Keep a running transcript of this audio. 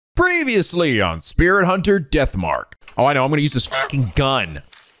Previously on Spirit Hunter Deathmark. Oh, I know, I'm gonna use this fucking gun.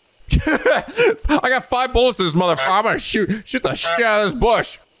 I got 5 bullets in this motherfucker. I'm gonna shoot the shit out of this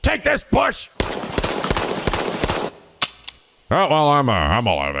bush. Take this bush! Oh, well, I'm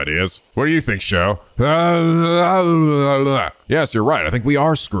all out of ideas. What do you think, Sho? Yes, you're right. I think we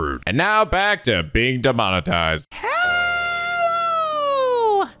are screwed. And now back to being demonetized.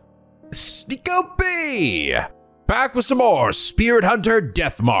 Hello! NicoB! Back with some more Spirit Hunter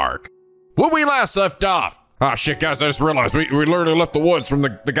Deathmark. When we last left off. Oh shit, guys, I just realized we literally left the woods from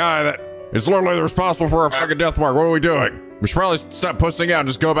the guy that is literally responsible for our fucking Deathmark. What are we doing? We should probably stop pushing out and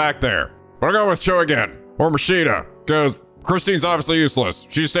just go back there. But I'll go with Sho again. Or Mashita, because Christine's obviously useless.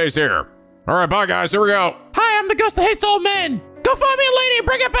 She stays here. All right, bye guys, here we go. Hi, I'm the ghost that hates old men. Go find me a lady and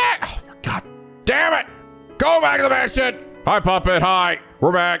bring it back. Oh, God damn it. Go back to the mansion. Hi, puppet, hi.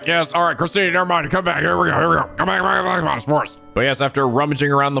 We're back, yes. All right, Christine, never mind. Come back, here we go. Come back to the forest. But yes, after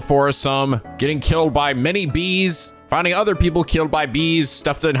rummaging around the forest some, getting killed by many bees, finding other people killed by bees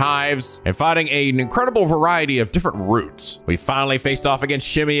stuffed in hives, and finding an incredible variety of different roots, we finally faced off against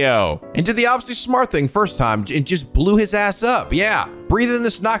Shimio, and did the obviously smart thing first time and just blew his ass up. Yeah, breathe in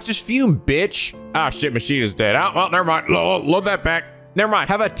this noxious fume, bitch. Ah, shit, machine is dead. Oh, well, never mind. Load that back. Never mind.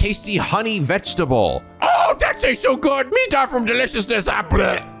 Have a tasty honey vegetable. Oh, that tastes so good. Me die from deliciousness. Oh,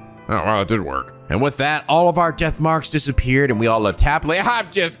 well, it did work. And with that, all of our death marks disappeared and we all lived happily.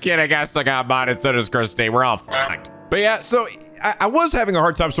 I'm just kidding. I still got mine and so does Christine. We're all fucked. But yeah, so I was having a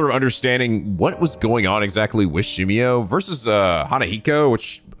hard time sort of understanding what was going on exactly with Shimio versus Hanahiko,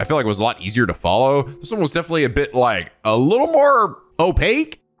 which I feel like was a lot easier to follow. This one was definitely a bit like a little more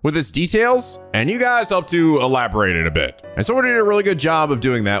opaque with its details, and you guys helped to elaborate it a bit. And someone who did a really good job of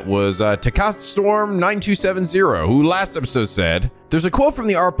doing that was Takatstorm9270, who last episode said, there's a quote from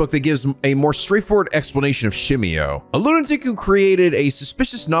the art book that gives a more straightforward explanation of Shimio, a lunatic who created a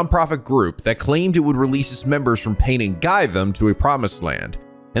suspicious nonprofit group that claimed it would release its members from pain and guide them to a promised land.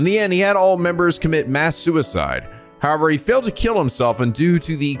 In the end, he had all members commit mass suicide. However, he failed to kill himself, and due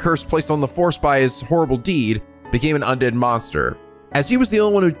to the curse placed on the force by his horrible deed, became an undead monster. As he was the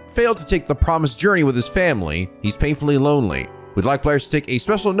only one who failed to take the promised journey with his family, he's painfully lonely. We'd like players to take a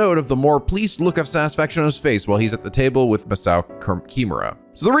special note of the more pleased look of satisfaction on his face while he's at the table with Masao Kimura.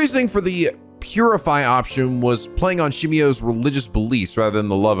 So the reasoning for the Purify option was playing on Shimio's religious beliefs rather than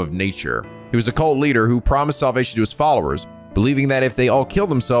the love of nature. He was a cult leader who promised salvation to his followers, believing that if they all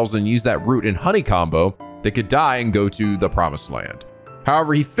killed themselves and used that root and honey combo, they could die and go to the promised land.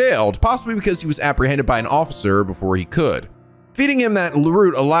 However, he failed, possibly because he was apprehended by an officer before he could. Feeding him that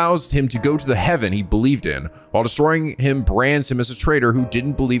root allows him to go to the heaven he believed in, while destroying him brands him as a traitor who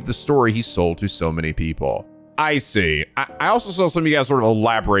didn't believe the story he sold to so many people. I see. I also saw some of you guys sort of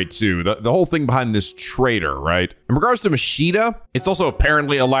elaborate too, the whole thing behind this traitor, right? In regards to Mashita, it's also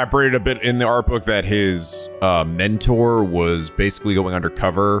apparently elaborated a bit in the art book that his mentor was basically going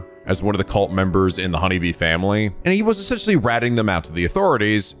undercover as one of the cult members in the honeybee family, and he was essentially ratting them out to the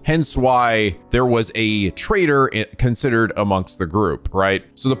authorities, hence why there was a traitor considered amongst the group, right?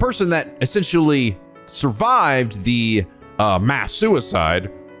 So the person that essentially survived the mass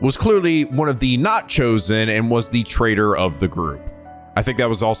suicide was clearly one of the not chosen and was the traitor of the group. I think that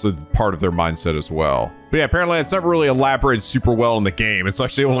was also part of their mindset as well. But yeah, apparently it's never really elaborated super well in the game. It's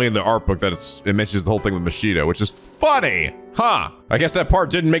actually only in the art book that it mentions the whole thing with Mashita, which is funny. Huh, I guess that part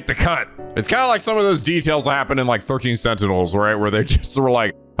didn't make the cut. It's kind of like some of those details that happen in like 13 Sentinels, right? Where they just were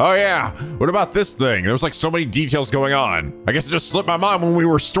like, oh yeah, what about this thing? There was like so many details going on. I guess it just slipped my mind when we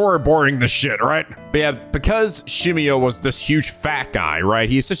were storyboarding this shit, right? But yeah, because Shimio was this huge fat guy, right?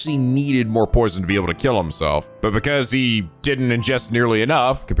 He essentially needed more poison to be able to kill himself. But because he didn't ingest nearly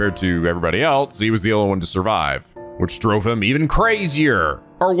enough compared to everybody else, he was the only one to survive, which drove him even crazier.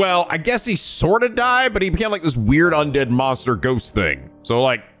 Or well, I guess he sort of died, but he became like this weird undead monster ghost thing. So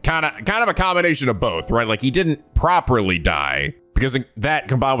like kind of a combination of both, right? Like he didn't properly die because that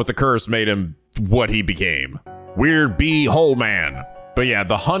combined with the curse made him what he became. Weird bee hole man. But yeah,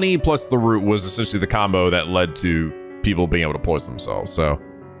 the honey plus the root was essentially the combo that led to people being able to poison themselves. So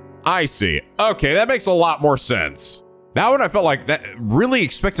I see. Okay, that makes a lot more sense. That one I felt like that really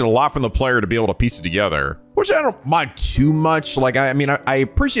expected a lot from the player to be able to piece it together, which I don't mind too much. Like, I mean, I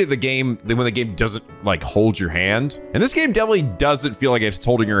appreciate the game when the game doesn't like hold your hand. And this game definitely doesn't feel like it's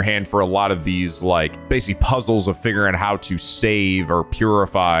holding your hand for a lot of these like basic puzzles of figuring out how to save or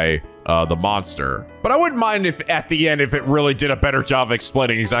purify the monster. But I wouldn't mind if at the end, if it really did a better job of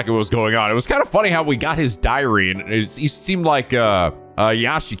explaining exactly what was going on. It was kind of funny how we got his diary and he seemed like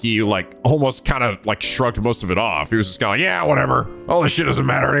Yashiki, like, almost kind of, like, shrugged most of it off. He was just kind of like, yeah, whatever. All this shit doesn't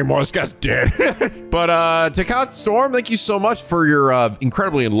matter anymore. This guy's dead. But, Takatsu Storm, thank you so much for your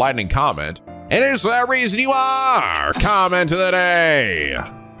incredibly enlightening comment. And it's for that reason you are comment of the day.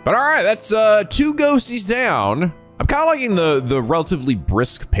 But all right, that's 2 ghosties down. I'm kind of liking the relatively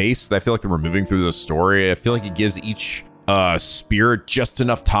brisk pace that I feel like that we're moving through the story. I feel like it gives each spirit just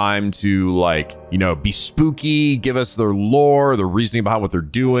enough time to, like, you know, be spooky, give us their lore, the reasoning behind what they're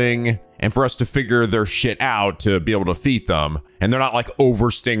doing, and for us to figure their shit out to be able to defeat them. And they're not like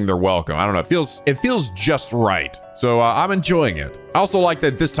overstaying their welcome. I don't know, it feels just right. So I'm enjoying it. I also like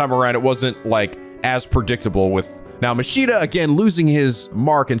that this time around it wasn't like as predictable with now Mashita again losing his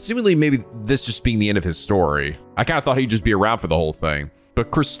mark and seemingly maybe this just being the end of his story. I kind of thought he'd just be around for the whole thing.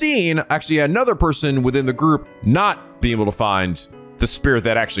 But Christine, actually another person within the group, not being able to find the spirit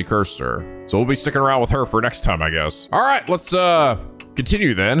that actually cursed her. So we'll be sticking around with her for next time, I guess. All right, let's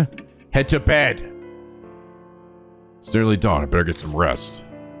continue then. Head to bed. It's nearly dawn. I better get some rest.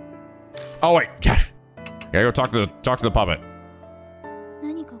 Oh wait, gotta go talk to the puppet.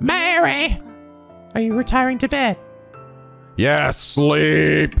 Mary, are you retiring to bed? Yeah,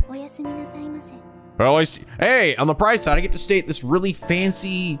 sleep. Well, hey, on the bright side, I get to stay at this really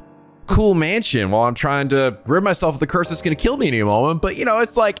fancy, cool mansion while I'm trying to rid myself of the curse that's gonna kill me any moment. But you know,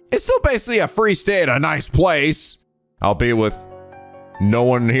 it's still basically a free stay at a nice place. I'll be with no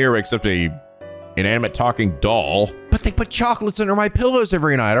one here except a inanimate talking doll. But they put chocolates under my pillows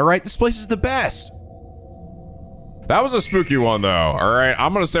every night, all right? This place is the best. That was a spooky one though, all right?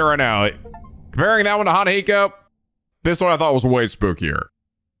 I'm gonna say right now, comparing that one to Hanahiko, this one I thought was way spookier.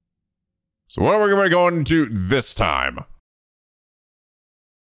 So what are we gonna go into this time?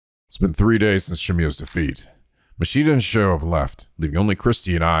 It's been 3 days since Shimio's defeat. Mashita and Sho have left, leaving only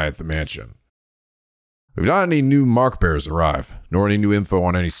Christie and I at the mansion. We've not had any new mark bearers arrive, nor any new info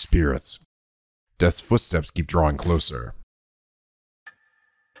on any spirits. Death's footsteps keep drawing closer.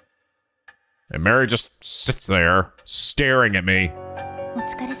 And Mary just sits there, staring at me.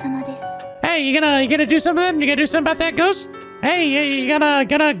 Hey, you gonna do something? You gonna do something about that ghost? Hey, you gonna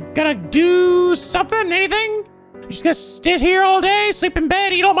do something? Anything? You just gonna sit here all day, sleep in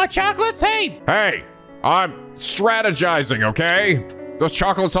bed, eat all my chocolates? Hey, I'm strategizing, okay? Those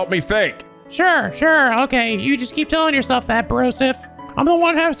chocolates help me think. Sure, okay. You just keep telling yourself that, Brosif. I'm the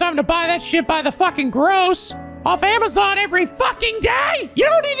one who has time to buy that shit by the fucking gross off Amazon every fucking day. You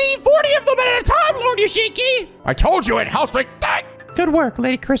don't need to eat 40 of them at a time, Lord Yashiki. I told you it helps me think. Good work,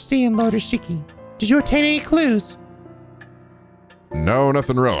 Lady Christie and Lord Yashiki. Did you obtain any clues? No,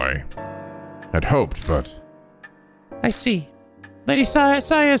 nothing really. I'd hoped, but... I see. Lady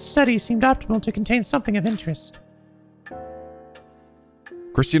Saya's study seemed optimal to contain something of interest.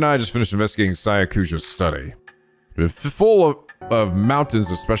 Christie and I just finished investigating Saya Kujou's study. It's full of mountains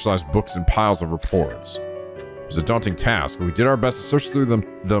of specialized books and piles of reports. It was a daunting task, but we did our best to search through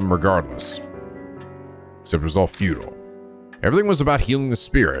them regardless. Except it was all futile. Everything was about healing the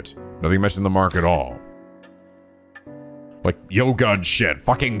spirit. Nothing mentioned the mark at all. Like yoga and shit.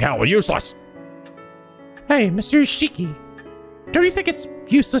 Fucking hell, useless! Hey, Mr. Yashiki. Don't you think it's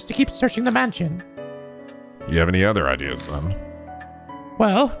useless to keep searching the mansion? You have any other ideas, son?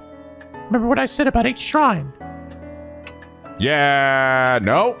 Well, remember what I said about each shrine? Yeah,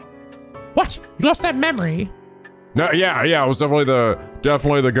 no. What? You lost that memory? No, yeah, it was definitely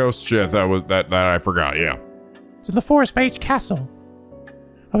the ghost shit that I forgot, yeah. It's in the forest by each castle.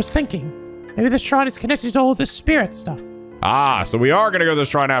 I was thinking, maybe this shrine is connected to all this spirit stuff. Ah, so we are gonna go to the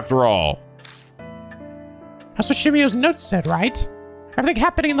shrine after all. That's what Shimio's notes said, right? Everything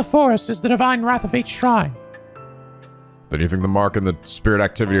happening in the forest is the divine wrath of each shrine. Then you think the mark and the spirit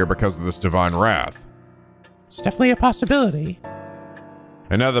activity are because of this divine wrath? It's definitely a possibility.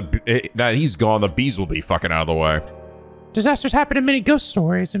 And now he's gone, the bees will be fucking out of the way. Disasters happen in many ghost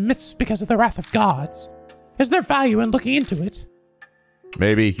stories and myths because of the wrath of gods. Is there value in looking into it?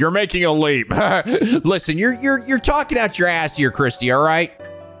 Maybe. You're making a leap. Listen, you're talking out your ass here, Christie, all right?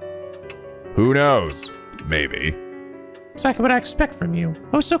 Who knows? Maybe. Exactly what I expect from you.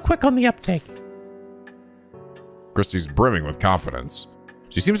 Oh, so quick on the uptake. Christie's brimming with confidence.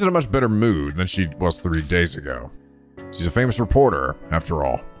 She seems in a much better mood than she was 3 days ago. She's a famous reporter, after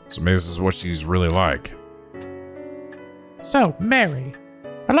all, so maybe this is what she's really like. So, Mary,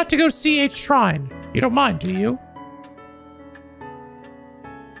 I'd like to go see a shrine. You don't mind, do you?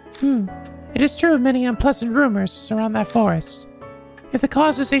 It is true many unpleasant rumors surround that forest. If the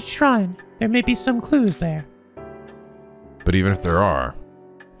cause is a shrine, there may be some clues there. But even if there are,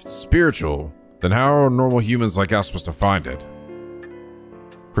 if it's spiritual, then how are normal humans like us supposed to find it?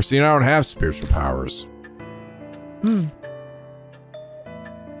 Christine and I don't have spiritual powers.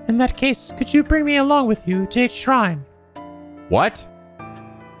 In that case, could you bring me along with you to each shrine? What?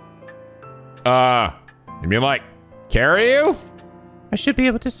 You mean like carry you? I should be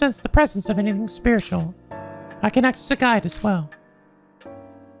able to sense the presence of anything spiritual. I can act as a guide as well.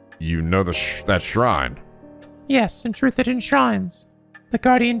 You know that shrine? Yes, in truth it enshrines the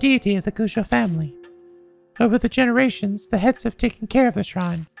guardian deity of the Kujou family. Over the generations, the heads have taken care of the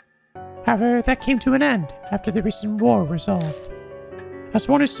shrine. However, that came to an end after the recent war resolved. As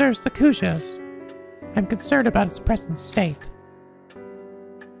one who serves the Kujous, I'm concerned about its present state.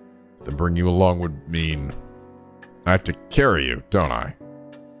 To bring you along would mean I have to carry you, don't I?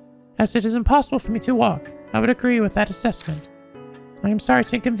 As it is impossible for me to walk, I would agree with that assessment. I am sorry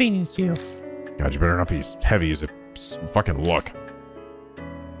to inconvenience you. God, you better not be as heavy as it fucking look.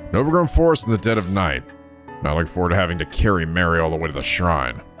 An overgrown forest in the dead of night. I look forward to having to carry Mary all the way to the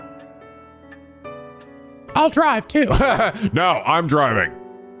shrine. I'll drive, too. No, I'm driving.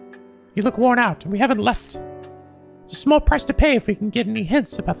 You look worn out, and we haven't left. It's a small price to pay if we can get any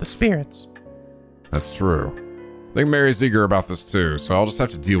hints about the spirits. That's true. I think Mary's eager about this too, so I'll just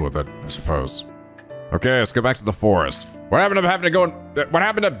have to deal with it, I suppose. Okay, let's go back to the forest. What happened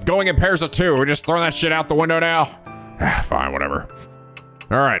to going in pairs of two? We're just throwing that shit out the window now? Fine, whatever.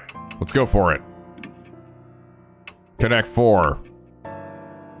 Alright, let's go for it. Connect 4.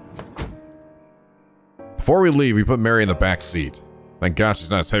 Before we leave, we put Mary in the back seat. Thank God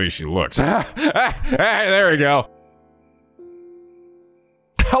she's not as heavy as she looks. There we go.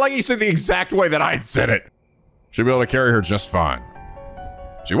 I like you said the exact way that I'd said it. Should be able to carry her just fine.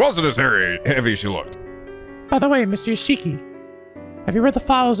 She wasn't as heavy as she looked. By the way, Mr. Yashiki, have you read the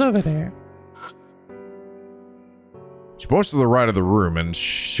files over there? She points to the right of the room and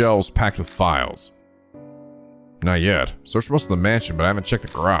shelves packed with files. Not yet. Searched most of the mansion, but I haven't checked the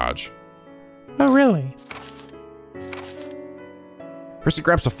garage. Oh, really? Christie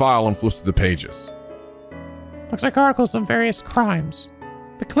grabs a file and flips through the pages. Looks like articles on various crimes.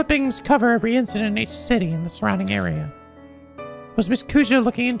 The clippings cover every incident in each city and the surrounding area. Was Miss Kujou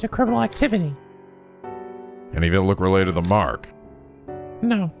looking into criminal activity? Any of it look related to the mark?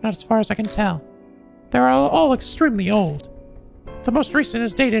 No, not as far as I can tell. They're all extremely old. The most recent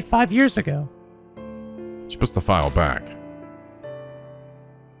is dated 5 years ago. She puts the file back.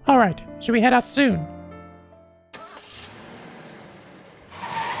 Alright, should we head out soon?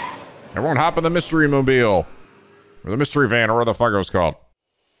 Everyone hop in the mystery mobile. Or the mystery van, or whatever the fuck it was called.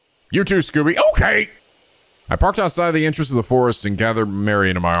 You too, Scooby. Okay! I parked outside the entrance of the forest and gathered Mary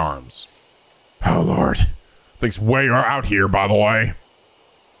into my arms. Oh, Lord. Thing's way out here, by the way.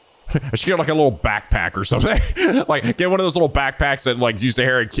 I should get like a little backpack or something. Like, get one of those little backpacks that like used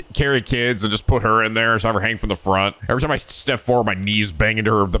to carry kids and just put her in there so have her hang from the front. Every time I step forward, my knees bang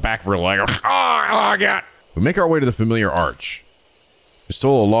into the back of her leg. Oh, God. We make our way to the familiar arch. There's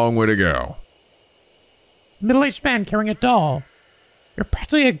still a long way to go. Middle-aged man carrying a doll. You're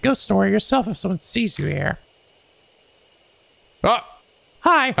practically a ghost story yourself if someone sees you here. Ah!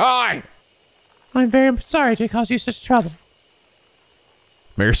 Hi! Hi! I'm very sorry to cause you such trouble.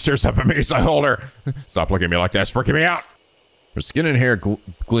 Mary stares up at me as I hold her. Stop looking at me like that, it's freaking me out. Her skin and hair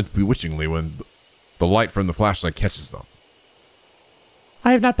glint bewitchingly when the light from the flashlight catches them.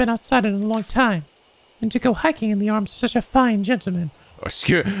 I have not been outside in a long time, and to go hiking in the arms of such a fine gentleman.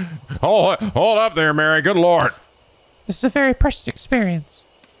 Excuse... Hold up there, Mary, good Lord. This is a very precious experience.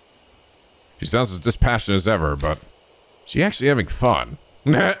 She sounds as dispassionate as ever, but she actually having fun.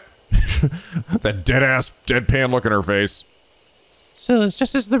 That deadpan look in her face. Still, it's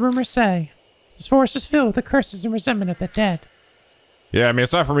just as the rumors say. This forest is filled with the curses and resentment of the dead. Yeah, I mean,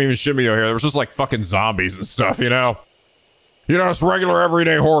 aside from even Shimio here, there was just like fucking zombies and stuff, you know? You know, it's regular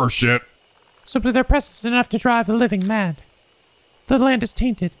everyday horror shit. Simply their presence is enough to drive the living mad. The land is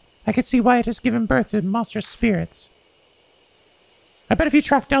tainted. I can see why it has given birth to monstrous spirits. I bet if you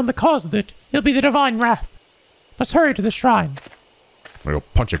track down the cause of it, it'll be the divine wrath. Let's hurry to the shrine. I'm gonna go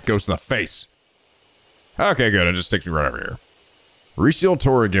punch a ghost in the face. Okay, good. It just takes me right over here. Reach the old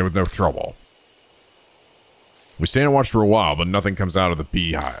tour again with no trouble. We stand and watch for a while, but nothing comes out of the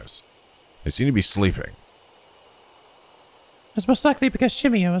beehives. They seem to be sleeping. It's most likely because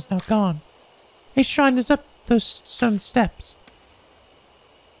Shimio is now gone. A shrine is up those stone steps.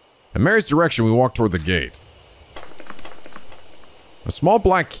 In Mary's direction, we walk toward the gate. A small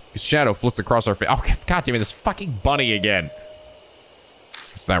black shadow flits across our face. Oh, God damn it, this fucking bunny again.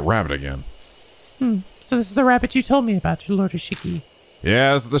 It's that rabbit again. So this is the rabbit you told me about, your Lord Yashiki.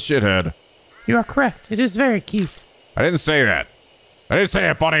 Yeah, this is the shithead. You are correct. It is very cute. I didn't say that. I didn't say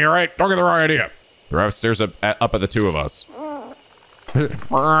it, bunny, all right? Don't get the wrong idea. The rabbit stares up at the two of us. Then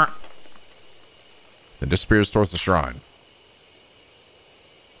disappears towards the shrine.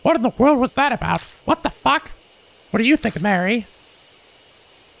 What in the world was that about? What the fuck? What do you think, Mary?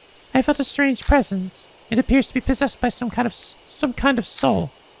 I felt a strange presence. It appears to be possessed by some kind of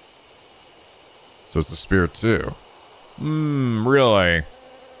soul. So it's a spirit too. Really?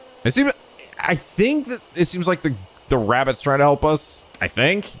 I think that it seems like the rabbit's trying to help us. I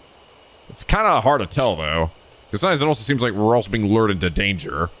think. It's kind of hard to tell though. Because sometimes it also seems like we're also being lured into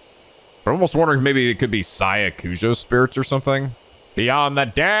danger. But I'm almost wondering if maybe it could be Saya Kujou's spirits or something. Beyond the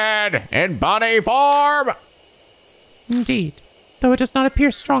dead in body form! Indeed. Though it does not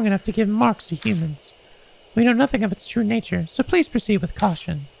appear strong enough to give marks to humans. We know nothing of its true nature, so please proceed with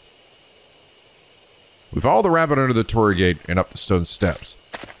caution. We follow the rabbit under the torii gate and up the stone steps.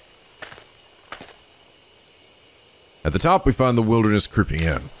 At the top, we find the wilderness creeping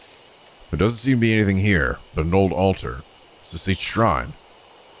in. There doesn't seem to be anything here, but an old altar. It's a sacred shrine.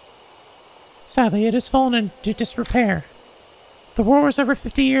 Sadly, it has fallen into disrepair. The war was over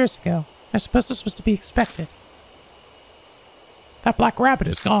 50 years ago. I suppose this was to be expected. That black rabbit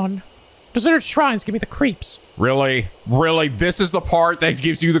is gone. Deserted shrines give me the creeps. Really? Really? This is the part that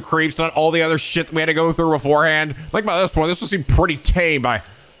gives you the creeps, not all the other shit that we had to go through beforehand? Like by this point, this will seem pretty tame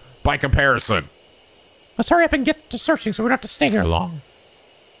by comparison. Let's hurry up and get to searching so we don't have to stay here long.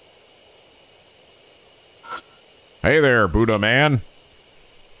 Hey there, Buddha man.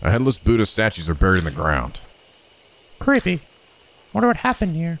 A headless Buddha statues are buried in the ground. Creepy. Wonder what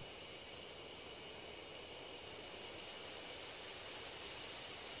happened here.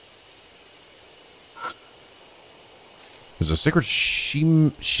 There's a sacred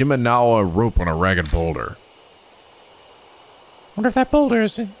Shimenawa rope on a ragged boulder. Wonder if that boulder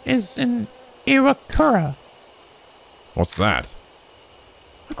is in Iwakura. What's that?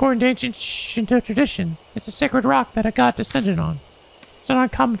 According to ancient Shinto tradition, it's a sacred rock that a god descended on. It's not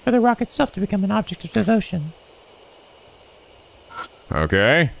uncommon for the rock itself to become an object of devotion.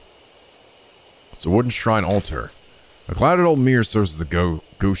 Okay. It's a wooden shrine altar. A clouded old mirror serves as the Go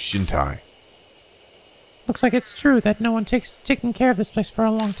Shintai. Looks like it's true that no one taken care of this place for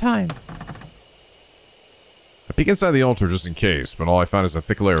a long time. I peek inside the altar just in case, but all I find is a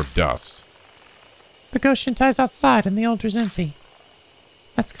thick layer of dust. The ghost Shintai's outside and the altar's empty.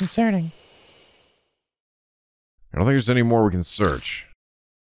 That's concerning. I don't think there's any more we can search.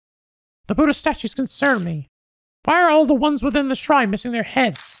 The Buddha statues concern me. Why are all the ones within the shrine missing their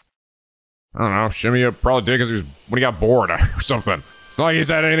heads? I don't know. Shimiya probably did because when he got bored or something. It's not like he's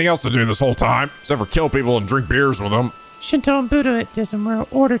had anything else to do this whole time, except for kill people and drink beers with them. Shinto and Buddhism were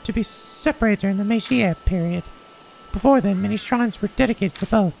ordered to be separated during the Meiji period. Before then, many shrines were dedicated to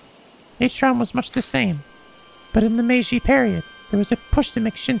both. Each shrine was much the same. But in the Meiji period, there was a push to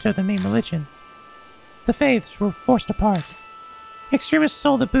make Shinto the main religion. The faiths were forced apart. Extremists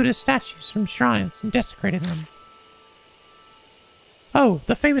stole the Buddhist statues from shrines and desecrated them. Oh,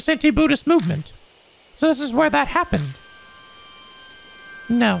 the famous anti-Buddhist movement. So this is where that happened.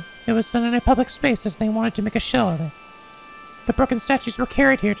 No, it was done in a public space as they wanted to make a show of it. The broken statues were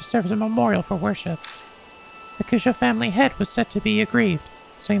carried here to serve as a memorial for worship. The Kujou family head was said to be aggrieved,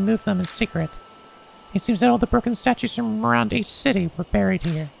 so he moved them in secret. It seems that all the broken statues from around each city were buried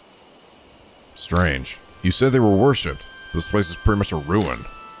here. Strange. You said they were worshipped. This place is pretty much a ruin.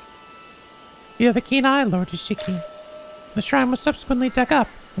 You have a keen eye, Lord Yashiki. The shrine was subsequently dug up,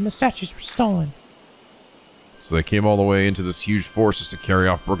 and the statues were stolen. So they came all the way into this huge forest just to carry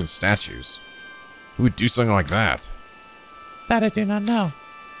off broken statues. Who would do something like that? That I do not know.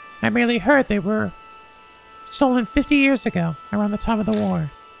 I merely heard they were stolen 50 years ago, around the time of the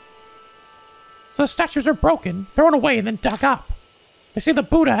war. So the statues are broken, thrown away, and then dug up. They say the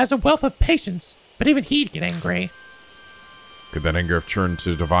Buddha has a wealth of patience, but even he'd get angry. Could that anger have turned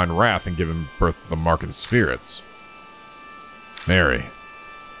to divine wrath and given birth to the Markan spirits? Mary,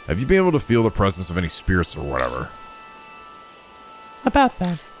 have you been able to feel the presence of any spirits or whatever? About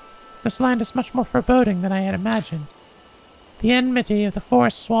that, this land is much more foreboding than I had imagined. The enmity of the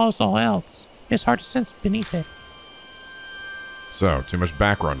forest swallows all else. It is hard to sense beneath it. So, too much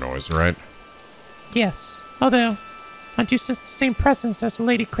background noise, right? Yes, although I do sense the same presence as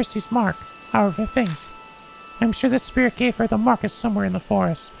Lady Christie's mark, however faint. I'm sure that spirit gave her the mark is somewhere in the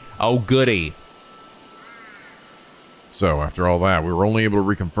forest. Oh, goody. So, after all that, we were only able to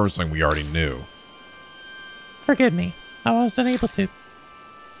reconfirm something we already knew. Forgive me. I was unable to.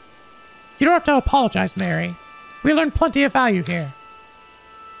 You don't have to apologize, Mary. We learned plenty of value here.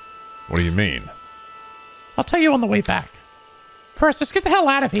 What do you mean? I'll tell you on the way back. First, let's get the hell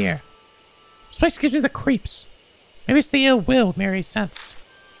out of here. This place gives me the creeps. Maybe it's the ill will Mary sensed.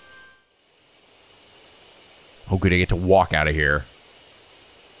 Oh, good, I get to walk out of here.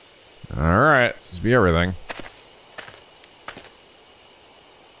 Alright, this must be everything.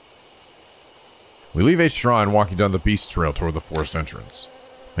 We leave a shrine walking down the beast trail toward the forest entrance.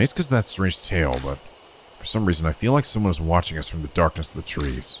 Maybe it's because of that strange tail, but for some reason I feel like someone is watching us from the darkness of the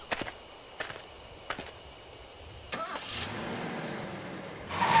trees.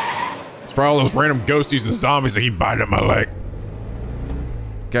 It's probably all those random ghosties and zombies that keep biting at my leg.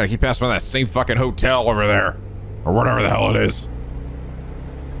 Gotta keep passing by that same fucking hotel over there. Or whatever the hell it is.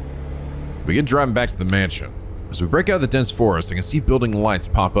 We begin driving back to the mansion. As we break out of the dense forest, I can see building lights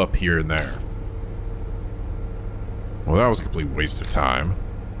pop up here and there. Well, that was a complete waste of time.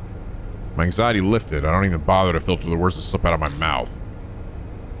 My anxiety lifted. I don't even bother to filter the words that slip out of my mouth.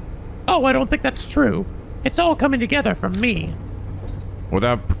 Oh, I don't think that's true. It's all coming together from me.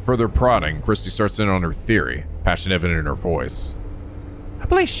 Without further prodding, Christie starts in on her theory, passion evident in her voice. I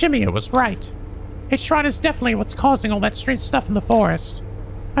believe Shimio was right. His shrine is definitely what's causing all that strange stuff in the forest.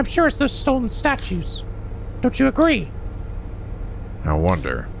 I'm sure it's those stolen statues. Don't you agree? I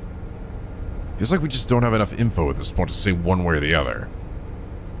wonder. Feels like we just don't have enough info at this point to say one way or the other.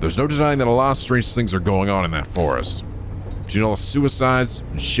 There's no denying that a lot of strange things are going on in that forest. Between all the suicides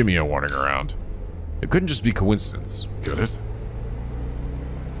and Shimio wandering around. It couldn't just be coincidence, could it?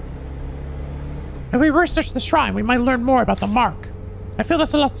 If we research the shrine, we might learn more about the mark. I feel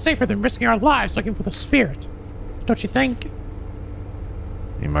that's a lot safer than risking our lives looking for the spirit. Don't you think?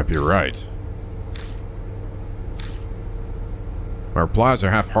 You might be right. My replies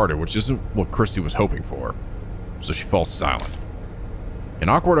are half-hearted, which isn't what Christie was hoping for, so she falls silent. An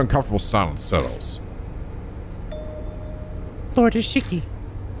awkward, uncomfortable silence settles. Lord Yashiki,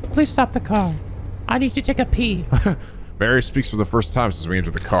 please stop the car. I need to take a pee. Mary speaks for the first time since we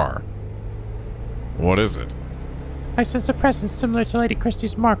entered the car. What is it? I sense a presence similar to Lady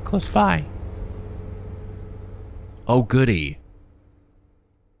Christie's mark close by. Oh, goody.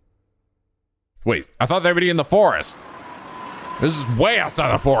 Wait, I thought they would be in the forest. This is way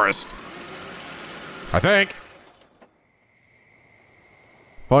outside the forest. I think.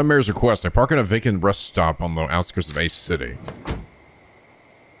 Following Mary's request, I park in a vacant rest stop on the outskirts of H City.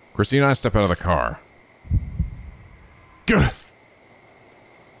 Christie and I step out of the car. Good.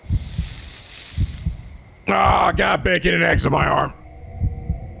 Ah, I got bacon and eggs on my arm.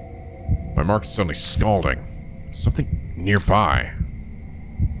 My mark is suddenly scalding. Something nearby.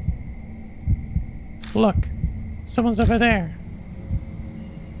 Look, someone's over there.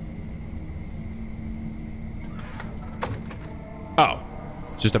 Oh,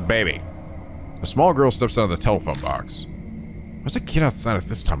 just a baby. A small girl steps out of the telephone box. Why's that kid outside at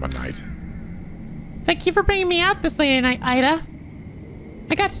this time of night? Thank you for bringing me out this late at night, Ida.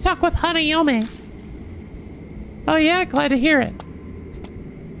 I got to talk with Hanayome. Oh yeah, glad to hear it.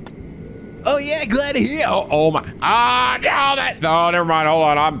 Oh yeah, glad to hear. Oh my. Ah, no, that. No, never mind. Hold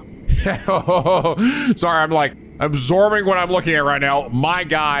on. I'm. Sorry, I'm like absorbing what I'm looking at right now. My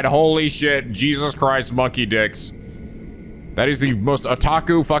God, holy shit, Jesus Christ, monkey dicks. That is the most fucking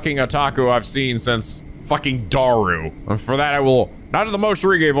otaku I've seen since fucking Daru. And for that, I will not do the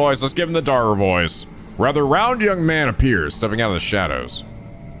Moshirige voice. Let's give him the Daru voice. Rather round young man appears, stepping out of the shadows.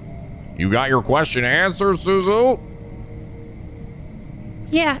 You got your question answered, Suzu?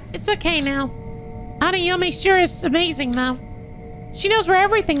 Yeah, it's okay now. Hanayome sure is amazing, though. She knows where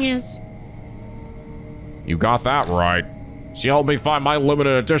everything is. You got that right. She helped me find my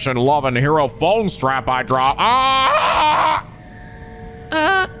limited edition Love and Hero phone strap I dropped. Ah!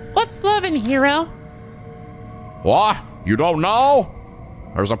 What's Love and Hero? What? You don't know?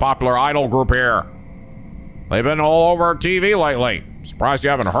 There's a popular idol group here. They've been all over TV lately. Surprised you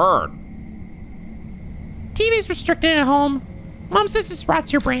haven't heard. TV's restricted at home. Mom says this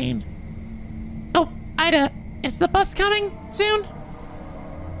rots your brain. Oh, Ida, is the bus coming soon?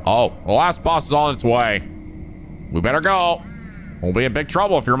 Oh, the last bus is on its way. We better go. We'll be in big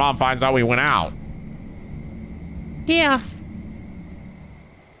trouble if your mom finds out we went out. Yeah.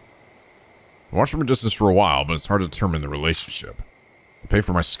 I watched from a distance for a while, but it's hard to determine the relationship. The pay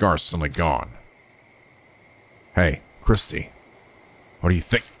for my scar is suddenly gone. Hey, Christie. What do you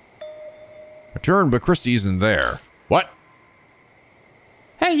think? I turn, but Christie isn't there. What?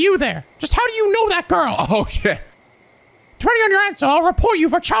 Hey, you there. Just how do you know that girl? Oh, shit. Depending on your answer, I'll report you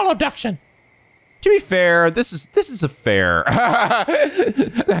for child abduction. To be fair, this is a fair.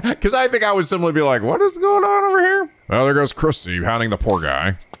 Because I think I would simply be like, what is going on over here? Well, there goes Christie hounding the poor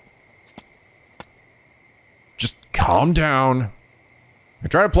guy. Just calm down. I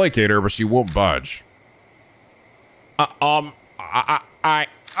try to placate her, but she won't budge. The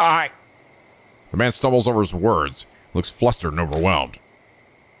man stumbles over his words, looks flustered and overwhelmed.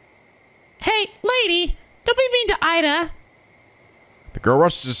 Hey, lady, don't be mean to Ida. The girl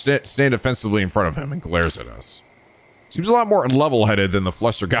rushes to stand defensively in front of him and glares at us. Seems a lot more level-headed than the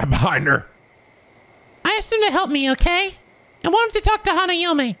flustered guy behind her. asked him to help me, okay? I wanted to talk to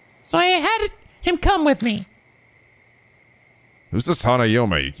Hanayome, so I had him come with me. Who's this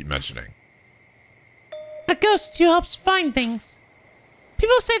Hanayome you keep mentioning? A ghost who helps find things.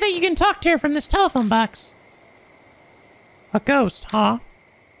 People say that you can talk to her from this telephone box. A ghost, huh?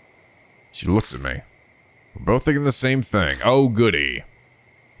 She looks at me. We're both thinking the same thing. Oh, goody.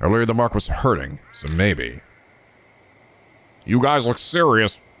 Earlier the mark was hurting, so maybe. You guys look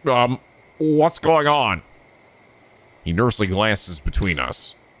serious. What's going on? He nervously glances between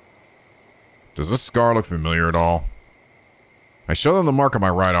us. Does this scar look familiar at all? I show them the mark on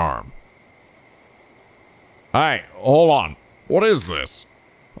my right arm. Hey, hold on. What is this?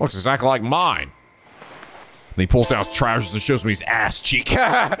 Looks exactly like mine. And he pulls out his trousers and shows me his ass cheek.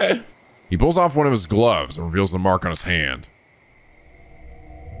 He pulls off one of his gloves and reveals the mark on his hand.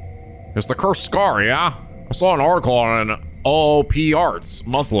 It's the cursed scar, yeah? I saw an article on an OP Arts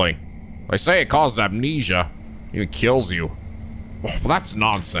monthly. They say it causes amnesia. Even kills you. Well, that's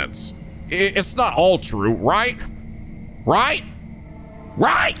nonsense. It's not all true, right? Right?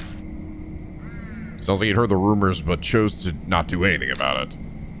 Right? Sounds like he'd heard the rumors, but chose to not do anything about it.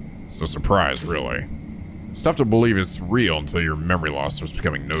 It's no surprise, really. It's tough to believe it's real until your memory loss starts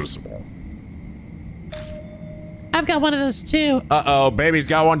becoming noticeable. I've got one of those too. Uh-oh, baby's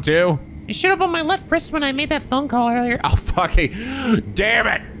got one too? It showed up on my left wrist when I made that phone call earlier. Oh, fucking... Damn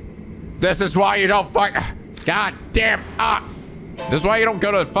it! This is why you don't fuck... God damn... This is why you don't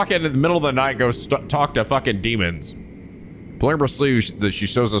go to fucking in the middle of the night and go talk to fucking demons. Pulling her sleeve, she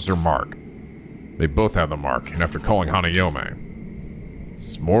shows us her mark. They both have the mark, and after calling Hanayome,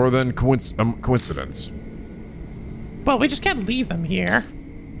 it's more than coincidence. Well, we just can't leave them here.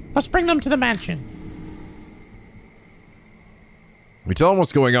 Let's bring them to the mansion. We tell them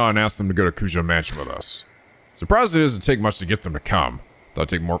what's going on and ask them to go to Kujou Mansion with us. Surprised it doesn't take much to get them to come.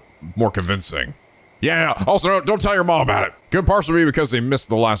 Thought it'd take more convincing. Yeah, also don't tell your mom about it. Could partially be because they missed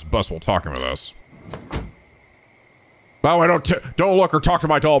the last bus while talking with us. By the way, don't look or talk to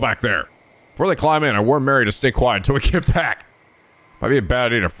my doll back there. Before they climb in, I warn Mary to stay quiet until we get back. Might be a bad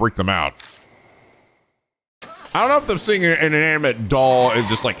idea to freak them out. I don't know if them seeing an inanimate doll,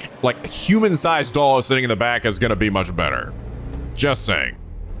 just like human-sized doll sitting in the back is gonna be much better. Just saying.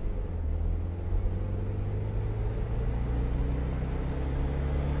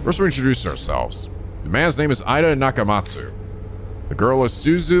 First we introduce ourselves. The man's name is Ida Nakamatsu. The girl is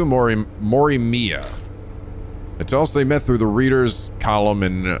Suzu Morimiya. It tells us they met through the readers column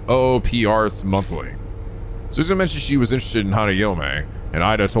in OOP Arts Monthly. Suzu mentioned she was interested in Hanayome, and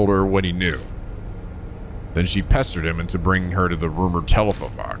Ida told her what he knew. Then she pestered him into bringing her to the rumored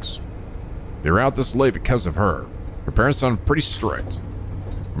telephone box. They were out this late because of her. Her parents sound pretty strict.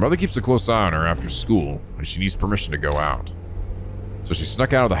 Her mother keeps a close eye on her after school, and she needs permission to go out. So she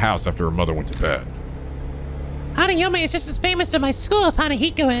snuck out of the house after her mother went to bed. Hanayome is just as famous at my school as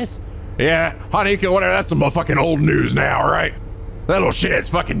Hanahiko is. Yeah, Hanahiko, whatever, that's some fucking old news now, right? That little shit's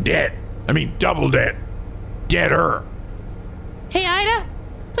fucking dead. I mean, double dead. Deader. Hey, Ida,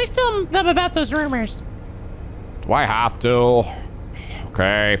 please tell them about those rumors. Do I have to?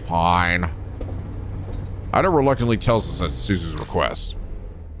 Okay, fine. Ida reluctantly tells us at Suzu's request.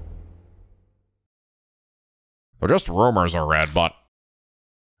 They're just rumors, are red, but...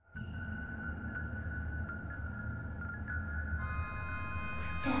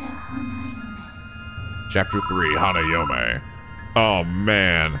 Chapter 3, Hanayome. Oh,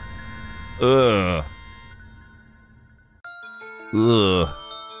 man. Ugh. Ugh.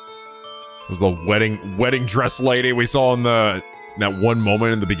 This is the wedding dress lady we saw in that one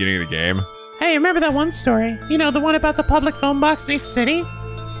moment in the beginning of the game. Hey, remember that one story? You know, the one about the public phone box in East City?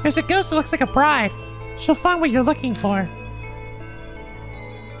 There's a ghost that looks like a bride. She'll find what you're looking for.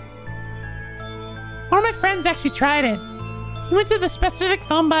 One of my friends actually tried it. He went to the specific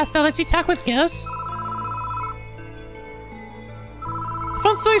phone box that lets you talk with ghosts. The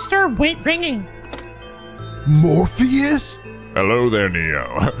phone slowly started ringing. Morpheus? Hello there,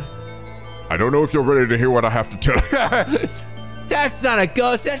 Neo. I don't know if you're ready to hear what I have to tell you. That's not a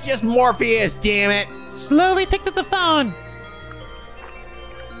ghost, that's just Morpheus, damn it. Slowly picked up the phone.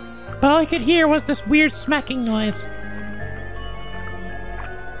 But all he could hear was this weird smacking noise.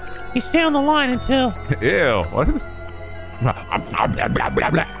 He stayed on the line until... Ew, what?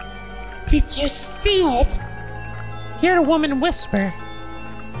 Did you see it? He heard a woman whisper.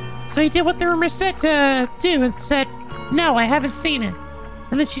 So he did what the rumor said to do and said, no, I haven't seen it.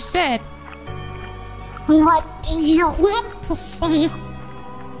 And then she said, what do you want to say?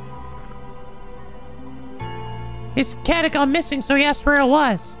 His cat had gone missing, so he asked where it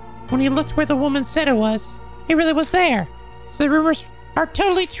was. When he looked where the woman said it was, really was there. So the rumors are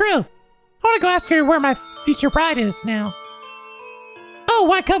totally true. I want to go ask her where my future bride is now. Oh,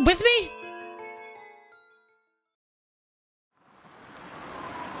 wanna come with me?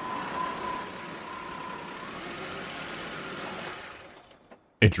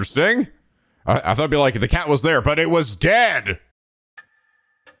 Interesting. I thought it'd be like the cat was there, but it was dead.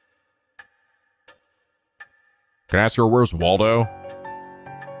 Can I ask her where's Waldo?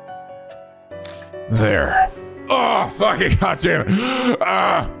 There. Oh, fucking goddamn it.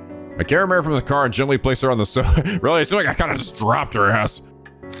 I carried her from the car and gently placed her on the sofa. Really, it seemed like I kind of just dropped her ass.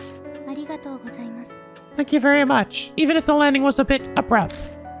 Thank you very much, even if the landing was a bit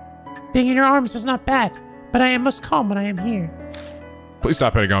abrupt. Being in your arms is not bad, but I am most calm when I am here. Please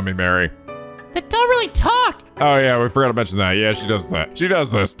stop hitting on me, Mary. They don't really talk! Oh yeah, we forgot to mention that. Yeah, she does that. She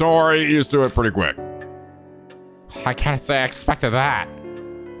does this. Don't worry, used to it pretty quick. I can't say I expected that.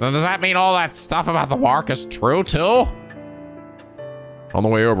 Then does that mean all that stuff about the mark is true too? On the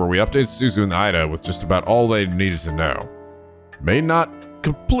way over, we updated Suzu and Ida with just about all they needed to know. May not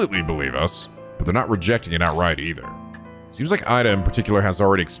completely believe us, but they're not rejecting it outright either. Seems like Ida in particular has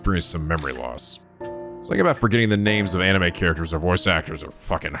already experienced some memory loss. It's like about forgetting the names of anime characters or voice actors or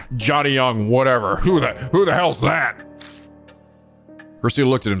fucking Johnny Young, whatever. Who the hell's that? Christie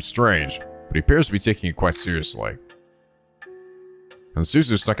looked at him strange, but he appears to be taking it quite seriously. And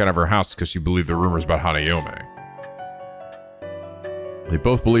Suzu snuck out of her house because she believed the rumors about Hanayome. They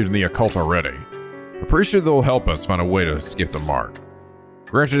both believed in the occult already. I'm pretty sure they'll help us find a way to skip the mark.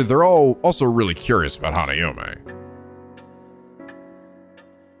 Granted, they're all also really curious about Hanayome.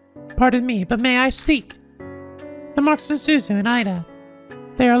 Pardon me, but may I speak? The marks of Suzu and Ida.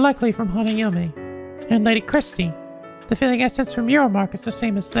 They are likely from Hanayome. And Lady Christie, the feeling I sense from your mark is the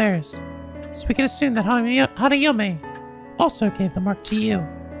same as theirs. So we can assume that Hanayome also gave the mark to you.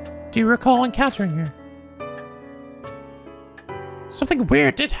 Do you recall encountering her? Something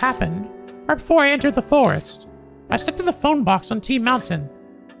weird did happen. Right before I entered the forest, I stepped to the phone box on T Mountain.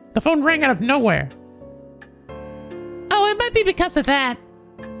 The phone rang out of nowhere. Oh, it might be because of that.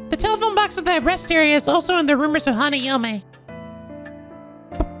 The telephone box at the rest area is also in the rumors of Hanayome.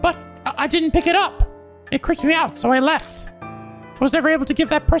 But I didn't pick it up. It creeped me out, so I left. I was never able to give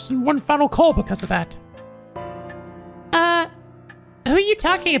that person one final call because of that. Who are you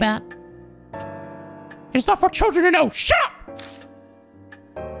talking about? It's not for children to know. Shut up!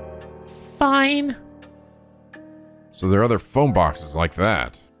 Fine. So there are other phone boxes like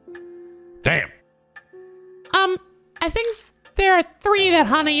that. Damn. I think there are 3 that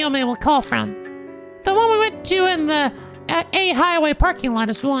Hanayome will call from. The one we went to in the A Highway parking lot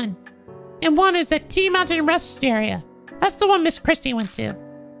is one. And one is at T Mountain Rest Area. That's the one Miss Christie went to.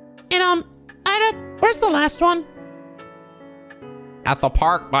 And, Ida, where's the last one? At the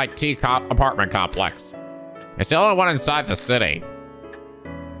Park by T apartment complex. It's the only one inside the city.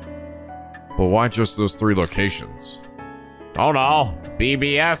 But why just those 3 locations? Oh no,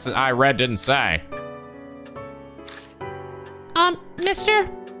 BBS I read didn't say. Mister,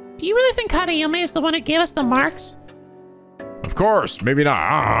 do you really think Hanayome is the one who gave us the marks? Of course, maybe not.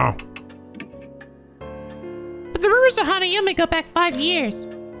 I don't know. But the rumors of Hanayome go back 5 years.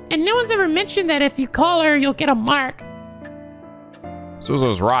 And no one's ever mentioned that if you call her, you'll get a mark.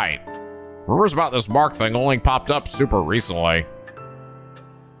 Suzu's right. Rumors about this mark thing only popped up super recently.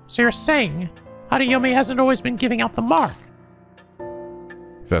 So you're saying Hanayome hasn't always been giving out the mark?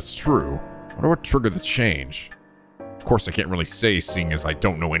 If that's true, I wonder what triggered the change. Of course, I can't really say, seeing as I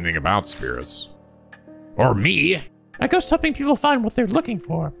don't know anything about spirits. Or me. A ghost helping people find what they're looking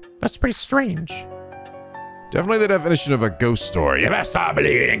for. That's pretty strange. Definitely the definition of a ghost story. You best stop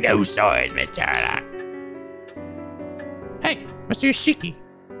believing in ghost stories, Mr. Hey, Mr. Yashiki.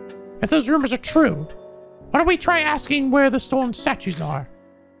 If those rumors are true, why don't we try asking where the stolen statues are?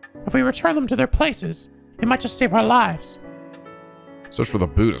 If we return them to their places, it might just save our lives. Search for the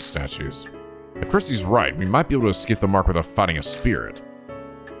Buddha statues. If Christie's right, we might be able to escape the mark without fighting a spirit.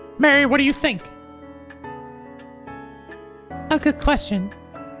 Mary, what do you think? A good question.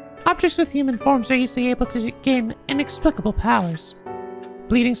 Objects with human forms are easily able to gain inexplicable powers.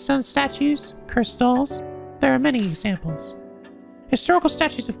 Bleeding stone statues, cursed dolls, there are many examples. Historical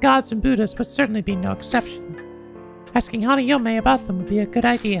statues of gods and Buddhas would certainly be no exception. Asking Hanayome about them would be a good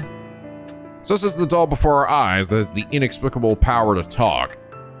idea. So this is the doll before our eyes that has the inexplicable power to talk.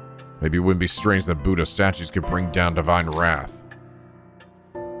 Maybe it wouldn't be strange that Buddha statues could bring down divine wrath.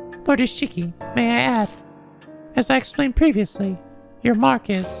 Lord Yashiki, may I add, as I explained previously, your mark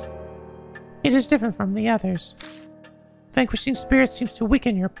is... it is different from the others. Vanquishing spirits seems to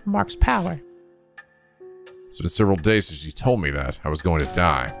weaken your mark's power. It's been several days since you told me that I was going to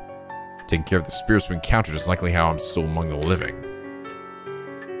die. Taking care of the spirits we encountered is likely how I'm still among the living.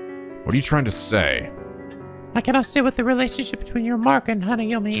 What are you trying to say? I cannot say what the relationship between your mark and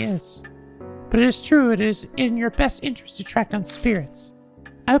Hanayome is. But it is true, it is in your best interest to track down spirits.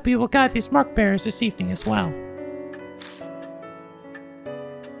 I hope you will guide these mark bearers this evening as well.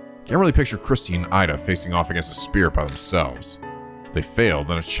 Can't really picture Christie and Ida facing off against a spirit by themselves. If they failed,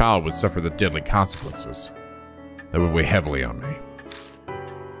 then a child would suffer the deadly consequences. That would weigh heavily on me.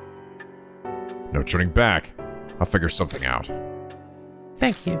 No turning back. I'll figure something out.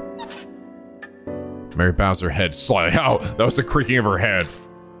 Thank you. Mary bows her head slightly. Oh, that was the creaking of her head.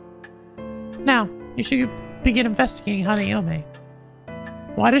 Now, you should begin investigating Hanayome.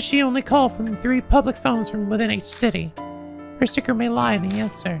 Why does she only call from 3 public phones from within each city? Her secret may lie in the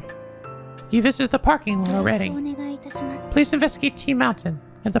answer. You visited the parking lot already. Please investigate T Mountain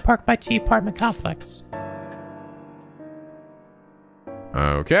and the Park by T apartment complex.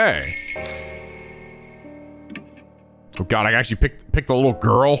 Okay. Oh god, I actually picked the little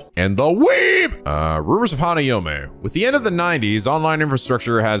girl and the weeb! Rumors of Hanayome. With the end of the 90s, online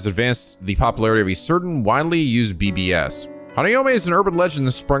infrastructure has advanced the popularity of a certain widely used BBS. Hanayome is an urban legend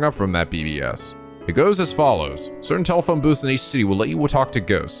that sprung up from that BBS. It goes as follows. Certain telephone booths in each city will let you talk to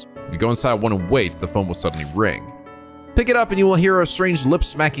ghosts. If you go inside one and wait, the phone will suddenly ring. Pick it up and you will hear a strange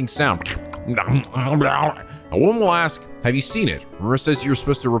lip-smacking sound. A woman will ask, have you seen it? Rumor says you're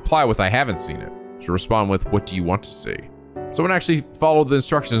supposed to reply with, I haven't seen it. She'll respond with, what do you want to see? Someone actually followed the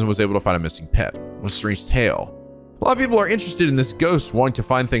instructions and was able to find a missing pet. What a strange tale. A lot of people are interested in this ghost, wanting to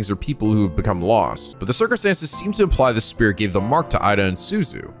find things or people who have become lost, but the circumstances seem to imply the spirit gave the mark to Ida and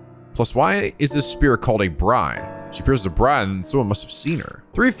Suzu. Plus, why is this spirit called a bride? She appears as a bride and someone must have seen her.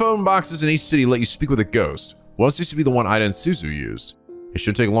 3 phone boxes in each city let you speak with a ghost. One seems to be the one Ida and Suzu used. It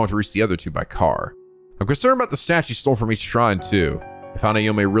shouldn't take long to reach the other 2 by car. I'm concerned about the statue stole from each shrine too. If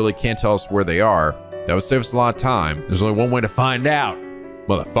Hanayome really can't tell us where they are, that would save us a lot of time. There's only one way to find out,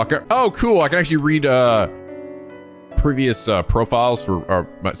 motherfucker. Oh, cool. I can actually read previous profiles for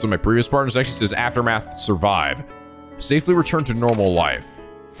some of my previous partners. It actually says Aftermath survive. Safely return to normal life.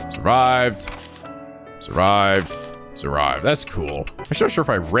 Survived. That's cool. I'm not sure if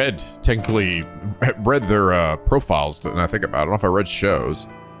I technically read their profiles, and I think about it. I don't know if I read shows.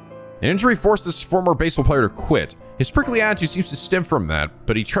 An injury forced this former baseball player to quit. His prickly attitude seems to stem from that,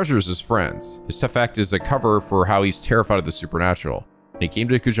 but he treasures his friends. His tough act is a cover for how he's terrified of the supernatural, and he came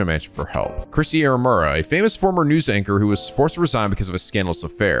to Kujou Mansion for help. Christie Aramura, a famous former news anchor who was forced to resign because of a scandalous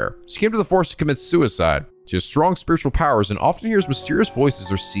affair. She came to the force to commit suicide. She has strong spiritual powers and often hears mysterious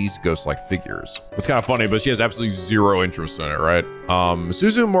voices or sees ghost-like figures. It's kind of funny, but she has absolutely zero interest in it, right?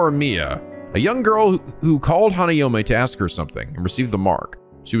 Suzu Morimiya, a young girl who called Hanayome to ask her something and received the mark.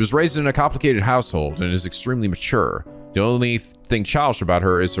 She was raised in a complicated household and is extremely mature. The only thing childish about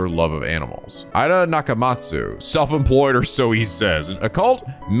her is her love of animals. Ida Nakamatsu, self-employed or so he says, an occult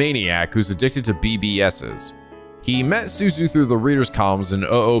maniac who's addicted to BBSs. He met Suzu through the readers' columns in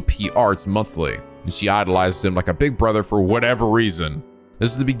OOP Arts Monthly, and she idolized him like a big brother for whatever reason.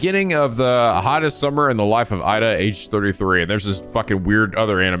 This is the beginning of the hottest summer in the life of Ida, age 33, and there's this fucking weird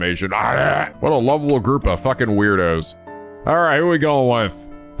other animation. What a lovable group of fucking weirdos. All right, who are we going with?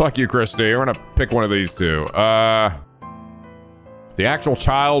 Fuck you, Christie. We're gonna pick one of these 2. The actual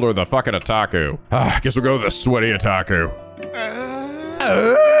child or the fucking otaku? I guess we'll go with the sweaty otaku.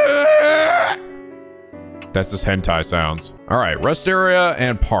 That's just hentai sounds. All right, rest area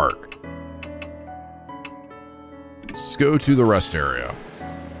and park. Let's go to the rest area.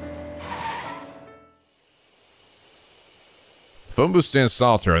 The phone booth stands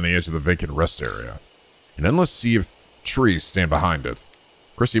solitary on the edge of the vacant rest area. An endless sea of trees stand behind it.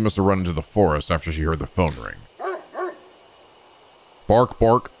 Christie must have run into the forest after she heard the phone ring. Bark,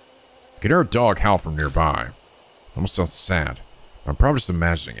 bark. I can hear a dog howl from nearby. It almost sounds sad. I'm probably just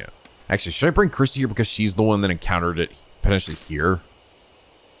imagining it. Actually, should I bring Christie here because she's the one that encountered it potentially here?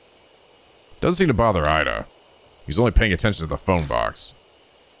 Doesn't seem to bother Ida. He's only paying attention to the phone box.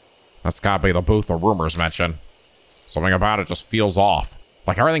 That's gotta be the booth the rumors mention. Something about it just feels off.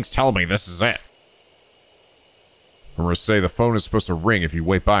 Like everything's telling me this is it. Rumors say the phone is supposed to ring if you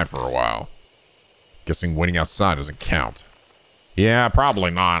wait by for a while. Guessing waiting outside doesn't count. Yeah,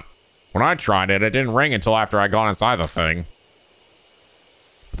 probably not. When I tried it, it didn't ring until after I got inside the thing.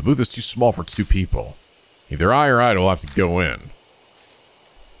 But the booth is too small for 2 people. Either I or Ida will have to go in.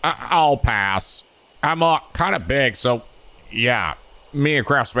 I'll pass. I'm kind of big, so yeah, me and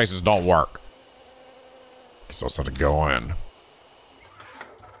craft spaces don't work. Guess I'll just have to go in.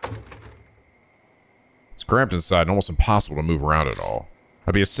 It's cramped inside and almost impossible to move around at all.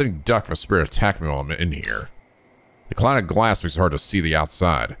 I'd be a sitting duck if a spirit attacked me while I'm in here. The cloud of glass makes it hard to see the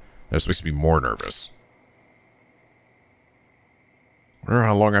outside. That just makes me more nervous. I wonder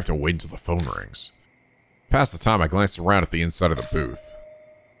how long I have to wait until the phone rings. Past the time, I glanced around at the inside of the booth.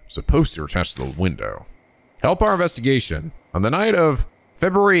 There's a poster attached to the window. Help our investigation. On the night of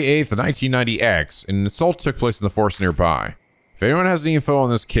February 8th, 1990X, an assault took place in the forest nearby. If anyone has any info on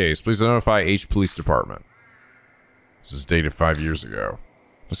this case, please notify H Police Department. This is dated 5 years ago.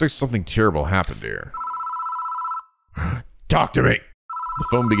 Looks like something terrible happened here. Talk to me! The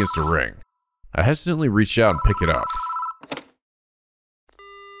phone begins to ring. I hesitantly reach out and pick it up.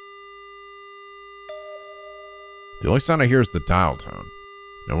 The only sound I hear is the dial tone.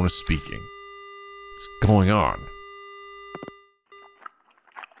 No one is speaking. What's going on?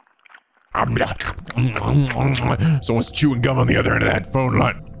 Someone's chewing gum on the other end of that phone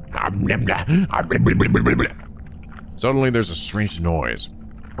line. Suddenly there's a strange noise.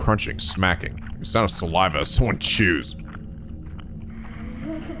 Crunching, smacking. The sound of saliva as someone chews.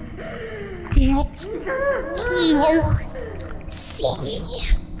 Did you see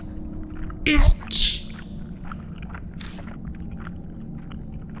it?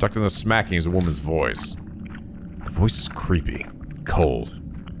 Tucked in the smacking is a woman's voice. The voice is creepy, cold,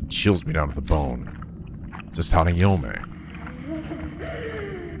 and chills me down to the bone. It's just Hanayome.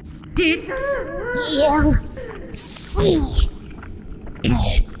 Did you see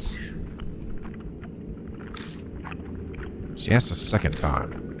it? She asks a second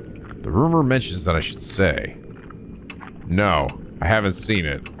time. The rumor mentions that I should say, no, I haven't seen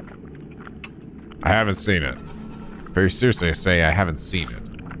it. I haven't seen it. Very seriously, I say I haven't seen it.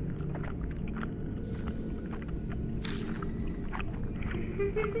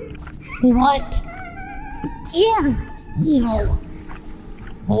 What do you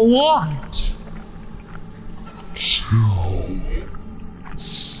want to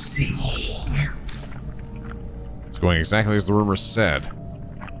see? It's going exactly as the rumor said.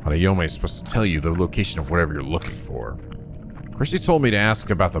 Hanayome is supposed to tell you the location of whatever you're looking for. Christie told me to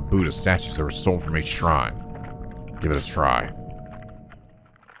ask about the Buddha statues that were stolen from each shrine. Give it a try.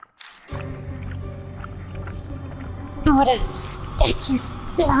 Buddha statues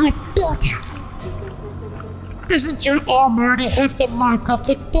are Buddha. Doesn't your armor have the mark of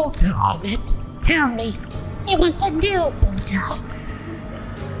the Buddha on it? Tell me, you want a new Buddha?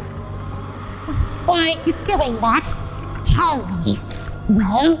 Why are you doing that? Tell me.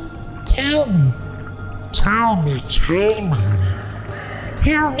 Well, tell me. Tell me, tell me.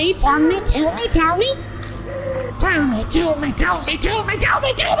 Tell me, tell me, tell me, tell me. Tell me, tell me, tell me, tell me, tell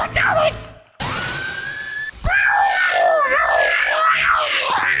me, tell me, tell me.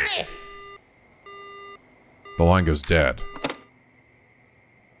 The line goes dead.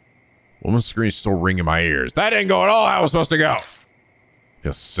 Woman's scream is still ringing in my ears. That didn't go at all how it was supposed to go. I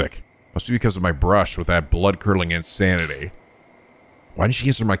feel sick. Must be because of my brush with that blood-curdling insanity. Why didn't she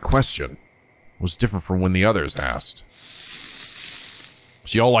answer my question? It was different from when the others asked.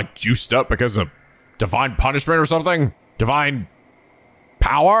 She all like juiced up because of divine punishment or something? Divine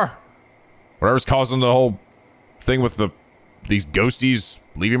power? Whatever's causing the whole thing with these ghosties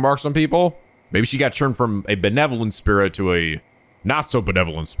leaving marks on people? Maybe she got turned from a benevolent spirit to a not so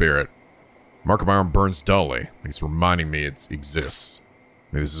benevolent spirit. Mark of my arm burns dully, like it's reminding me it exists.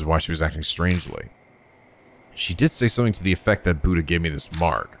 Maybe this is why she was acting strangely. She did say something to the effect that Buddha gave me this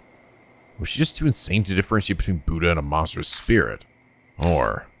mark. Was she just too insane to differentiate between Buddha and a monstrous spirit?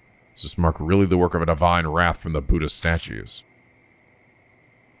 Or is this mark really the work of a divine wrath from the Buddha statues?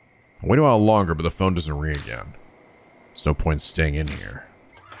 I wait a while longer, but the phone doesn't ring again. There's no point in staying in here.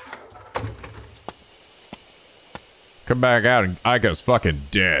 Come back out and Aika's fucking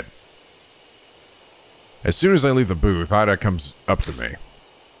dead. As soon as I leave the booth, Ida comes up to me.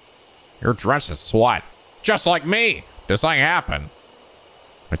 Your dress is sweat. Just like me. This thing happened.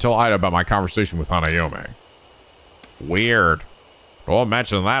 I tell Ida about my conversation with Hanayome. Weird. Don't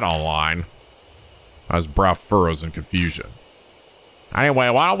mention that online. Ida's brow furrows in confusion. Anyway,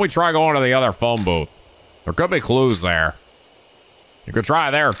 why don't we try going to the other phone booth? There could be clues there. You could try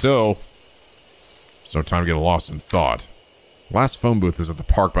there, too. There's no time to get lost in thought. The last phone booth is at the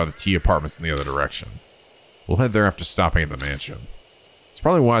park by the T apartments in the other direction. We'll head there after stopping at the mansion. It's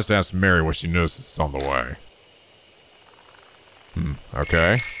probably wise to ask Mary what she knows is on the way.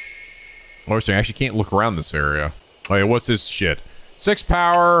 Okay. Oh, so I actually can't look around this area. Oh yeah, what's this shit? 6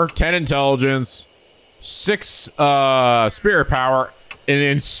 power, 10 intelligence, 6 spirit power, and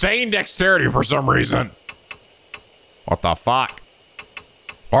insane dexterity for some reason. What the fuck?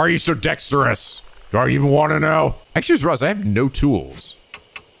 Why are you so dexterous? Do I even want to know? Actually, just realized I have no tools.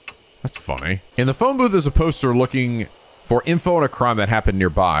 That's funny. In the phone booth, there's a poster looking for info on a crime that happened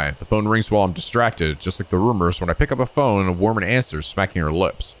nearby. The phone rings while I'm distracted, just like the rumors when I pick up a phone and a woman answers, smacking her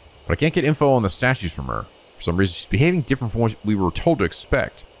lips. But I can't get info on the statues from her. For some reason, she's behaving different from what we were told to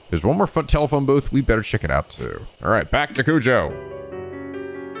expect. There's one more telephone booth. We better check it out too. All right, back to Kujou.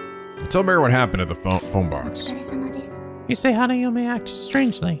 Tell Mary what happened at the phone box. You say Hanayome acted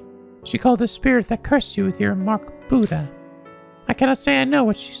strangely. She called the spirit that cursed you with your mark Buddha. I cannot say I know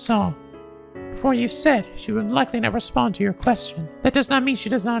what she saw. From what you've said, she would likely not respond to your question. That does not mean she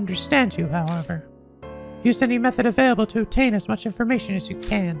does not understand you, however. Use any method available to obtain as much information as you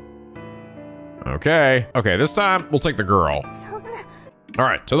can. Okay, this time we'll take the girl. All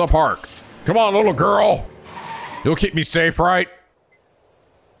right, to the park. Come on, little girl. You'll keep me safe, right?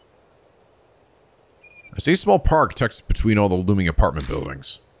 I see a small park tucked between all the looming apartment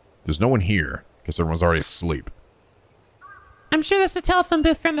buildings. There's no one here. Guess everyone's already asleep. I'm sure that's the telephone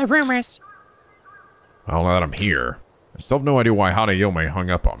booth from the rumors. Well, now that I'm here, I still have no idea why Hanayome hung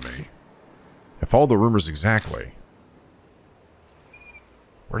up on me. I followed the rumors exactly.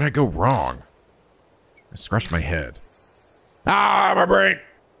 Where did I go wrong? I scratched my head. Ah, my brain!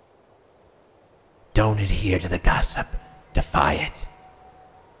 Don't adhere to the gossip. Defy it.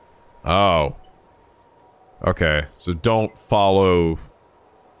 Oh. Okay, so don't follow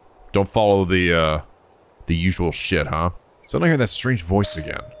the usual shit, huh? Suddenly I hear that strange voice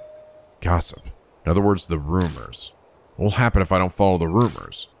again. Gossip. In other words, the rumors. What will happen if I don't follow the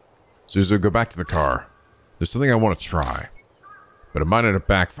rumors? Suzu, go back to the car. There's something I want to try. But it might end up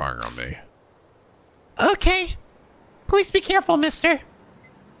backfiring on me. Okay. Please be careful, mister.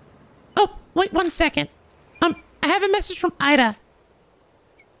 Oh, wait 1 second. I have a message from Ida.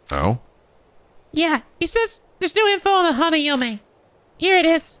 Oh? Yeah, he says there's new info on the Hanayome. Here it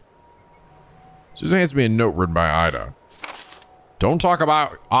is. Suzu hands me a note written by Ida. Don't talk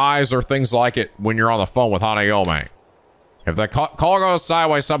about eyes or things like it when you're on the phone with Hanayome. If the call goes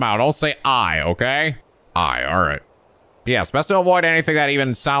sideways somehow, don't say I, okay? I, alright. Yes, best to avoid anything that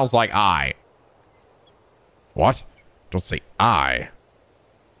even sounds like I. What? Don't say I.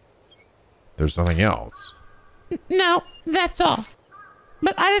 There's nothing else. No, that's all.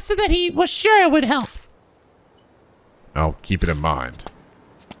 But Ida said that he was sure it would help. I'll keep it in mind.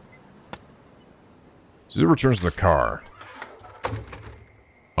 Suzu returns to the car.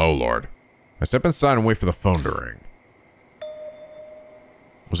 Oh, Lord. I step inside and wait for the phone to ring.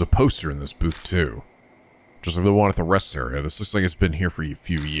 There's a poster in this booth, too. Just like the one at the rest area. This looks like it's been here for a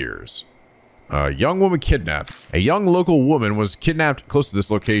few years. A young woman kidnapped. A young local woman was kidnapped close to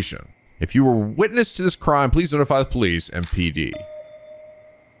this location. If you were witness to this crime, please notify the police and PD.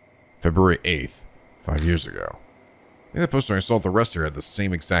 February 8th, 5 years ago. I think the poster I saw at the rest area had the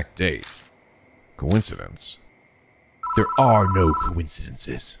same exact date. Coincidence? There are no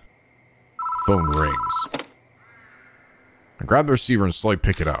coincidences. Phone rings. I grab the receiver and slowly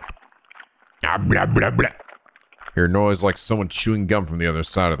pick it up. Blah, blah, blah, blah. Hear a noise like someone chewing gum from the other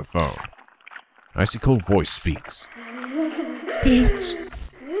side of the phone. An icy cold voice speaks. Did you see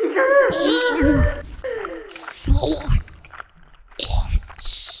it?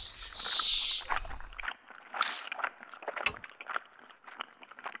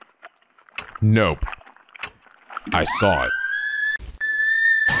 Nope. I saw it.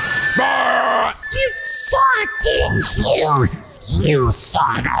 You saw it, didn't you? You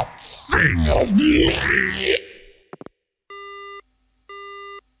saw that thing of me.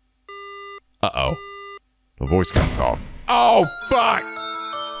 Uh-oh. The voice cuts off. Oh, fuck!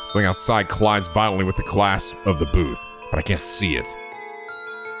 Something outside collides violently with the glass of the booth, but I can't see it.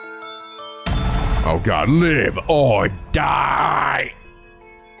 Oh god, live or die!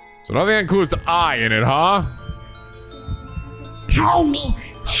 So nothing includes I in it, huh? Tell me,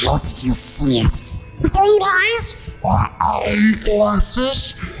 how did you see it? With your own eyes? Or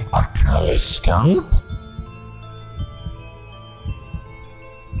eyeglasses? A telescope?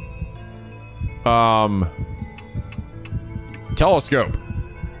 Telescope.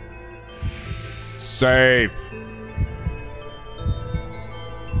 Safe.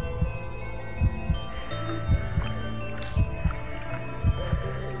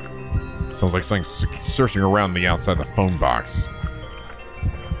 Sounds like something searching around the outside the phone box.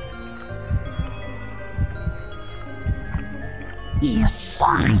 You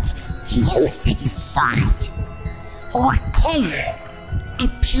saw it. You said you saw it. What color? A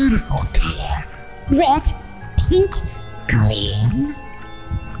beautiful color. Red, pink, green.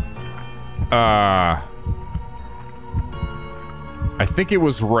 I think it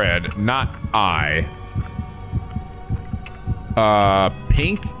was red, not I.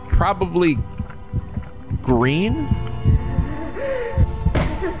 Pink? Probably green?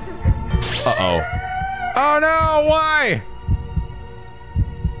 Uh-oh. Oh no, why?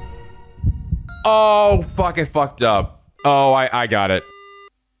 Oh, fuck, I fucked up. Oh, I got it.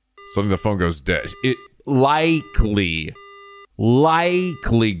 Suddenly the phone goes dead. It likely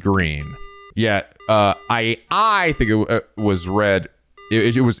likely green. Yeah, I think it was red.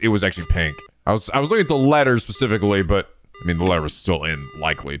 It was actually pink. I was looking at the letters specifically, but I mean the letter was still in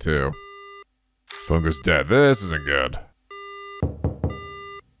likely too. Phone goes dead. This isn't good.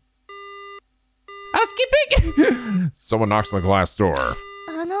 Housekeeping! Someone knocks on the glass door.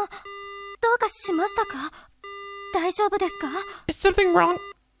 Is something wrong?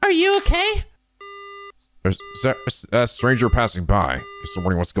 Are you okay? There's a stranger passing by. Guess they're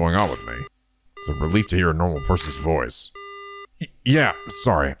wondering what's going on with me. It's a relief to hear a normal person's voice. Yeah,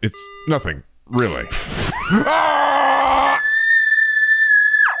 sorry. It's nothing, really. Ah!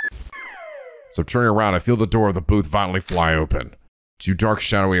 So turning around, I feel the door of the booth violently fly open. Two dark,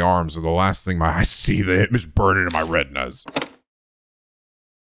 shadowy arms are the last thing my eyes see. The image burn into my retinas.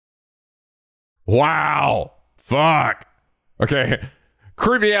 Wow. Fuck. Okay.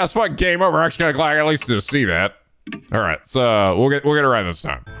 Creepy ass fuck game over. Actually kinda glad I at least to see that. Alright, so we'll get it right this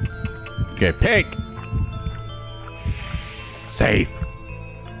time. Okay, pink. Safe.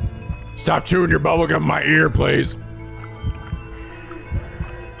 Stop chewing your bubblegum in my ear, please.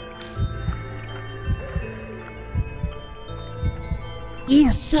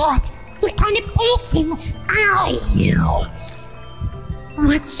 You said, what kind of person are you?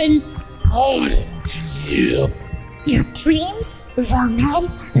 What's important to you? Your dreams,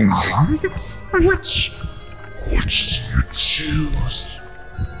 romance, love? Which do you choose?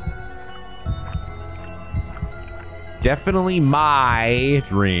 Definitely my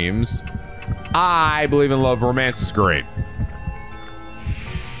dreams. I believe in love. Romance is great.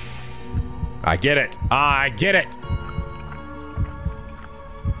 I get it. I get it.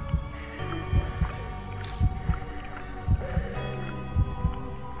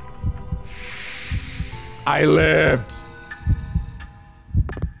 I lived.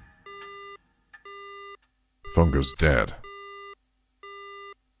 Phone goes dead.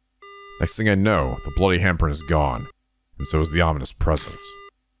 Next thing I know, the bloody handprint is gone, and so is the ominous presence.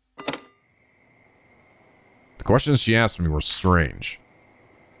 The questions she asked me were strange.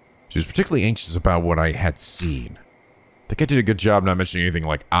 She was particularly anxious about what I had seen. I think I did a good job not mentioning anything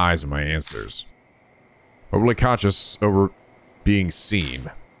like eyes in my answers. Overly conscious over being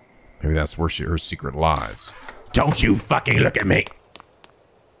seen. Maybe that's where her secret lies. Don't you fucking look at me!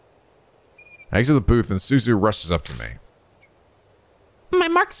 I exit the booth and Suzu rushes up to me. My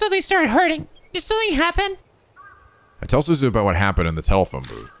mark suddenly started hurting. Did something happen? I tell Suzu about what happened in the telephone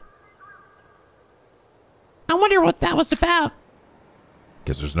booth. I wonder what that was about.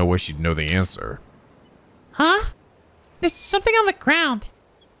 Guess there's no way she'd know the answer. Huh? There's something on the ground.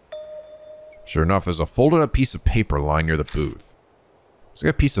 Sure enough, there's a folded up piece of paper lying near the booth. It's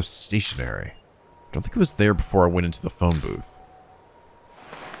like a piece of stationery. I don't think it was there before I went into the phone booth.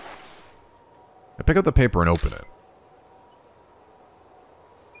 I pick up the paper and open it.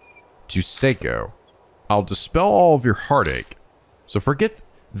 To Seiko, I'll dispel all of your heartache. So forget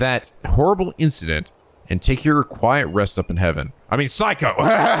that horrible incident and take your quiet rest up in heaven. I mean, Psycho.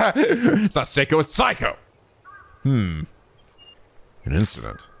 It's not Seiko, it's Psycho. An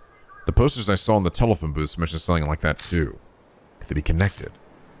incident. The posters I saw in the telephone booths mentioned something like that too. Could they be connected?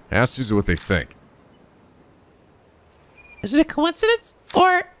 I asked Suzu what they think. Is it a coincidence,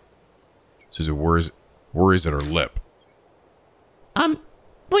 or? Suzu worries at her lip.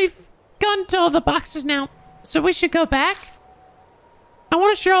 We've gone to all the boxes now, so we should go back? I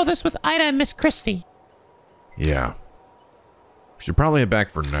want to share all this with Ida and Miss Christie. Yeah. We should probably head back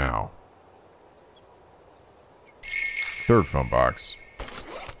for now. Third phone box.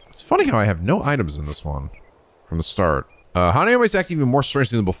 It's funny how I have no items in this one from the start. Hanayomi's acting even more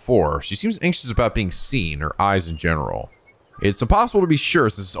strangely than before. She seems anxious about being seen, her eyes in general. It's impossible to be sure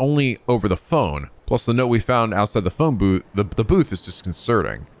since it's only over the phone. Plus the note we found outside the phone booth, the booth is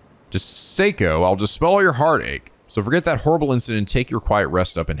disconcerting. Just Seiko, I'll dispel all your heartache. So forget that horrible incident and take your quiet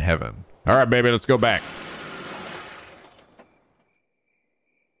rest up in heaven. All right, baby, let's go back.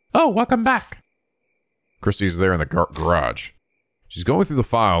 Oh, welcome back. Christie's there in the garage. She's going through the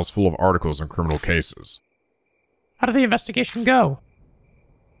files full of articles on criminal cases. How did the investigation go?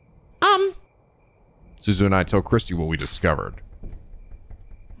 Suzu and I tell Christie what we discovered.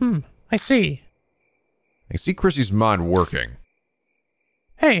 I see. I see Christie's mind working.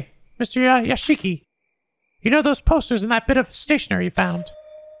 Hey, Mr. Yashiki. You know those posters and that bit of stationery you found?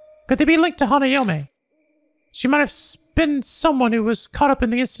 Could they be linked to Hanayome? She might have been someone who was caught up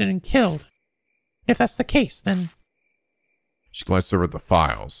in the incident and killed. If that's the case, then... She glanced over at the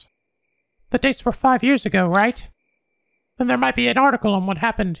files. The dates were 5 years ago, right? Then there might be an article on what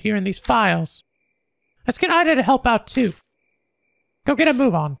happened here in these files. Let's get Ida to help out, too. Go get a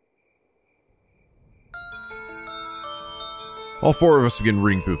move on. All four of us begin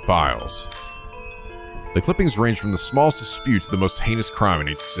reading through the files. The clippings range from the smallest dispute to the most heinous crime in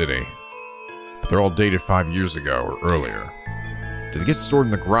each city. But they're all dated 5 years ago or earlier. Did they get stored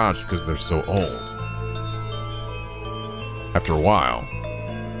in the garage because they're so old? After a while...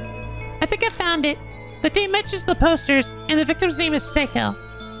 I think I found it. The date matches the posters, and the victim's name is Seiko.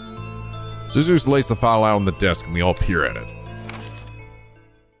 Suzu lays the file out on the desk and we all peer at it.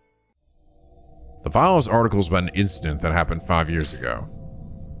 The file has articles about an incident that happened 5 years ago.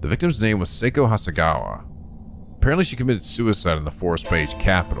 The victim's name was Seiko Hasegawa. Apparently she committed suicide in the Forest Page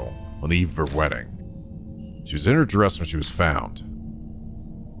capital on the eve of her wedding. She was in her dress when she was found.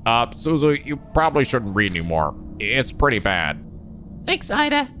 Suzu, you probably shouldn't read anymore. It's pretty bad. Thanks,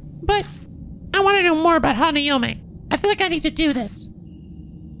 Ida. But I want to know more about Hanayome. I feel like I need to do this.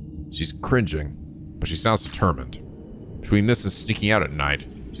 She's cringing, but she sounds determined. Between this and sneaking out at night,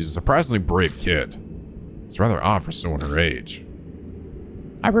 she's a surprisingly brave kid. It's rather odd for someone her age.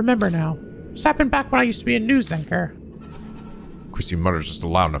 I remember now. This happened back when I used to be a news anchor. Christie mutters just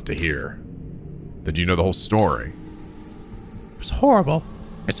loud enough to hear. Then do you know the whole story? It was horrible.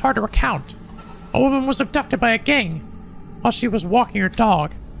 It's hard to recount. A woman was abducted by a gang. While she was walking her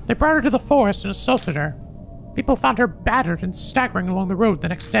dog, they brought her to the forest and assaulted her. People found her battered and staggering along the road the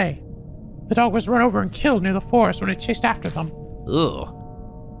next day. The dog was run over and killed near the forest when it chased after them. Ugh.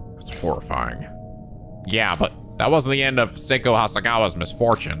 That's horrifying. Yeah, but that wasn't the end of Seiko Hasegawa's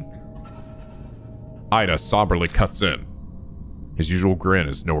misfortune. Ida somberly cuts in. His usual grin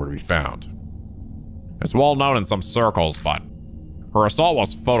is nowhere to be found. It's well known in some circles, but her assault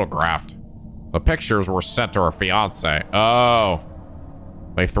was photographed. The pictures were sent to her fiance. Oh.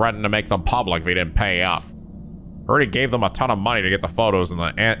 They threatened to make them public if he didn't pay up. Already gave them a ton of money to get the photos and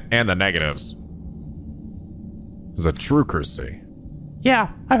the negatives. Is that true, Christie? Yeah,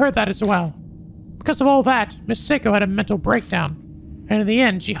 I heard that as well. Because of all that, Miss Seiko had a mental breakdown. And in the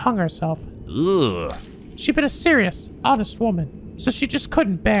end, she hung herself. Ugh. She'd been a serious, honest woman, so she just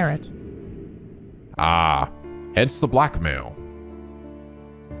couldn't bear it. Ah, hence the blackmail.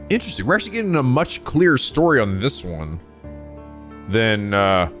 Interesting. We're actually getting a much clearer story on this one than,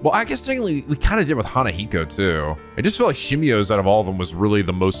 well, I guess technically we kind of did with Hanahiko too. I just feel like Shimio's out of all of them was really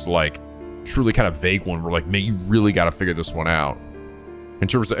the most, like, truly kind of vague one where, like, man, you really got to figure this one out. In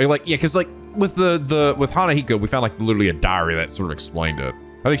terms of, like, yeah, because, like, with with Hanahiko, we found, like, literally a diary that sort of explained it.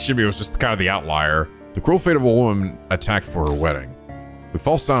 I think Shimio was just kind of the outlier. The cruel fate of a woman attacked for her wedding. We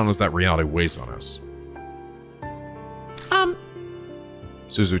fall silent as that reality weighs on us.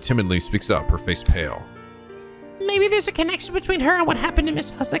 Suzu timidly speaks up, her face pale. Maybe there's a connection between her and what happened to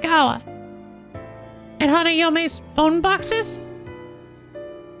Miss Hasegawa. And Hanayome's phone boxes?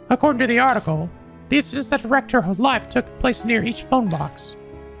 According to the article, the incidents that wrecked her life took place near each phone box.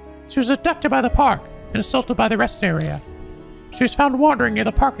 She was abducted by the park and assaulted by the rest area. She was found wandering near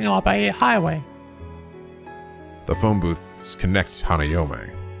the parking lot by a highway. The phone booths connect Hanayome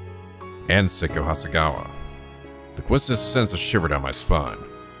and Seiko Hasegawa. The coincidence sends a shiver down my spine.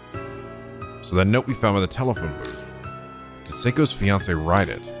 So that note we found by the telephone booth, did Seiko's fiance write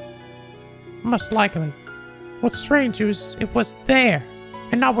it? Most likely. What's strange is it was there,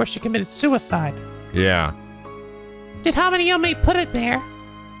 and not where she committed suicide. Yeah. Did Hanayome put it there?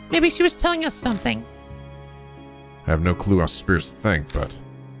 Maybe she was telling us something. I have no clue how spirits think, but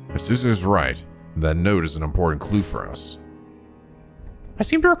if Suzu is right, that note is an important clue for us. I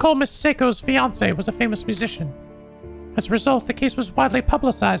seem to recall Miss Seiko's fiance was a famous musician. As a result, the case was widely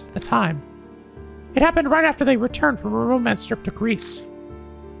publicized at the time. It happened right after they returned from a romance trip to Greece.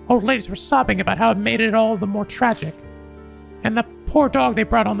 Old ladies were sobbing about how it made it all the more tragic. And the poor dog they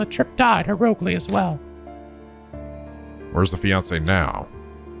brought on the trip died heroically as well. Where's the fiance now?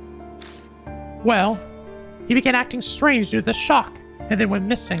 Well, he began acting strange due to the shock, and then went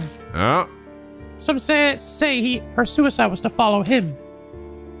missing. Oh? Some say her suicide was to follow him.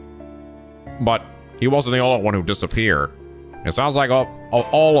 But he wasn't the only one who disappeared. It sounds like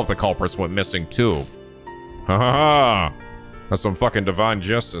all of the culprits went missing too. Ha ha ha! That's some fucking divine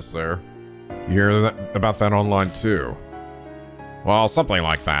justice there. You hear about that online too? Well, something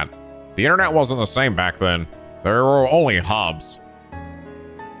like that. The internet wasn't the same back then. There were only hubs.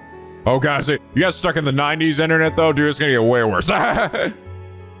 Oh, guys, you guys stuck in the 90s internet though? Dude, it's gonna get way worse.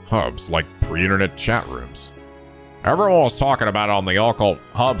 Hubs, like pre-internet chat rooms. Everyone was talking about it on the occult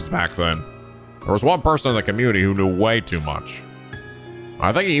hubs back then. There was one person in the community who knew way too much.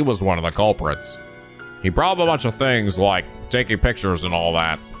 I think he was one of the culprits. He brought up a bunch of things like taking pictures and all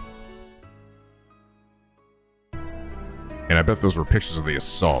that. And I bet those were pictures of the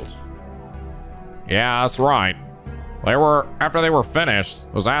assault. Yeah, that's right. After they were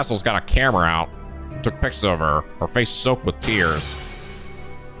finished, those assholes got a camera out. Took pictures of her, her face soaked with tears.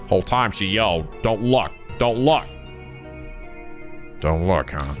 Whole time she yelled, "Don't look, don't look." Don't look,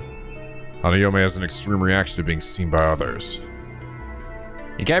 huh? Hanayome has an extreme reaction to being seen by others.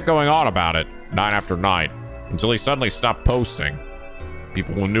 He kept going on about it, night after night, until he suddenly stopped posting.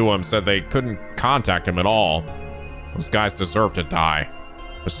 People who knew him said they couldn't contact him at all. Those guys deserve to die.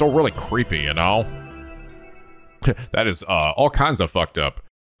 But still really creepy, you know? That is all kinds of fucked up.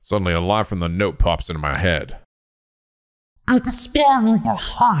 Suddenly a line from the note pops into my head. I'll dispel your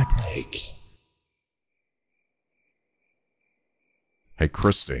heartache. Hey,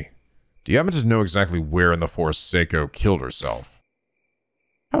 Christie. Do you happen to know exactly where in the forest Seiko killed herself?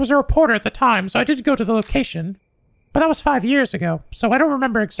 I was a reporter at the time, so I did go to the location. But that was 5 years ago, so I don't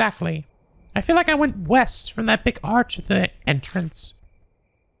remember exactly. I feel like I went west from that big arch at the entrance.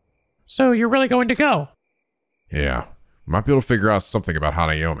 So you're really going to go? Yeah. Might be able to figure out something about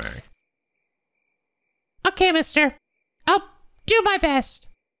Hanayome. Okay, mister. I'll do my best.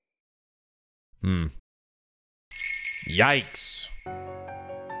 Yikes.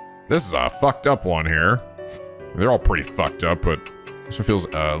 This is a fucked up one here. They're all pretty fucked up, but this one feels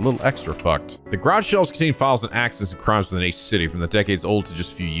a little extra fucked. The ground shelves contain files on accidents and crimes within each city from the decades old to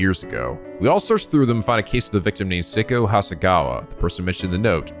just a few years ago. We all searched through them and find a case of the victim named Seiko Hasegawa, the person mentioned in the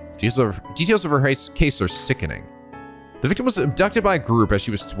note. Details of her case are sickening. The victim was abducted by a group as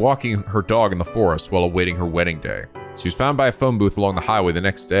she was walking her dog in the forest while awaiting her wedding day. She was found by a phone booth along the highway the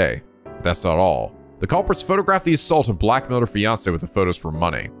next day. But that's not all. The culprits photographed the assault and blackmailed her fiance with the photos for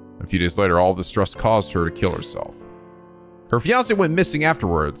money. A few days later, all of the stress caused her to kill herself. Her fiance went missing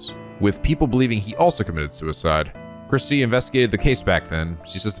afterwards, with people believing he also committed suicide. Christie investigated the case back then.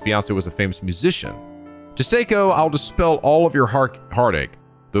 She says the fiance was a famous musician. To Seiko, I'll dispel all of your heartache.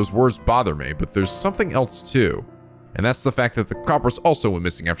 Those words bother me, but there's something else too. And that's the fact that the culprits also went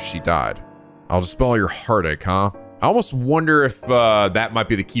missing after she died. I'll dispel your heartache, huh? I almost wonder if that might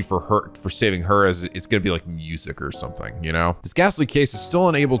be the key for saving her, as it's gonna be like music or something, you know? This ghastly case is still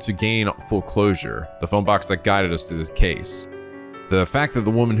unable to gain full closure, the phone box that guided us to this case. The fact that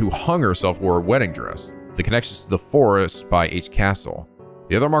the woman who hung herself wore a wedding dress, the connections to the forest by H. Castle.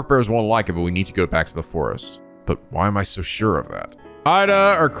 The other mark bearers won't like it, but we need to go back to the forest. But why am I so sure of that?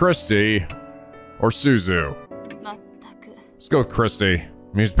 Ida or Christie or Suzu? Let's go with Christie.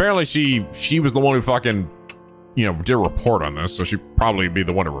 I mean, apparently she was the one who fucking, you know, did a report on this, so she'd probably be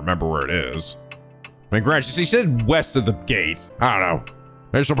the one to remember where it is. I mean, granted, she said west of the gate. I don't know.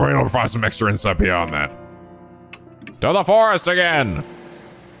 Maybe she'll probably find some extra insight beyond that. To the forest again!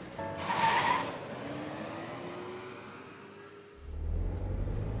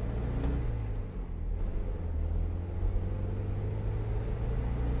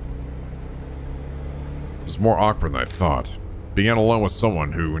 It was more awkward than I thought. Being alone with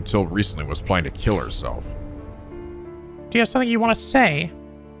someone who, until recently, was planning to kill herself. Do you have something you want to say?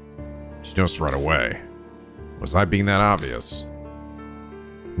 She noticed right away. Was I being that obvious?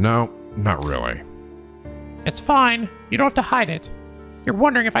 No, not really. It's fine. You don't have to hide it. You're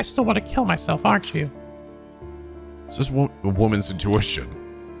wondering if I still want to kill myself, aren't you? It's just a woman's intuition.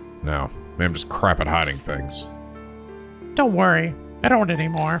 No, maybe I'm just crap at hiding things. Don't worry. I don't want it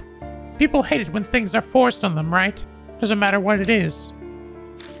anymore. People hate it when things are forced on them, right? Doesn't matter what it is.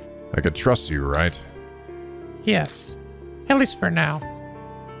 I could trust you, right? Yes. At least for now.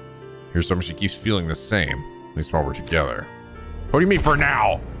 Here's something she keeps feeling the same, at least while we're together. What do you mean for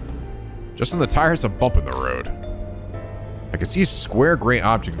now? Just on the tire hits a bump in the road. I can see a square gray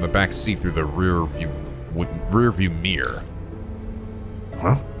object in the back seat through the rear view mirror.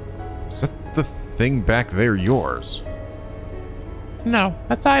 Huh? Is that the thing back there yours? No,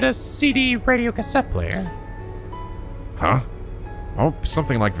 that's Ida's CD radio cassette player. Huh? Oh,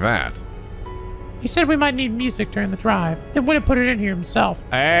 something like that. He said we might need music during the drive, then wouldn't put it in here himself.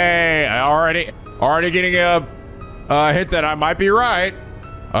 Hey, I already getting a hint that I might be right.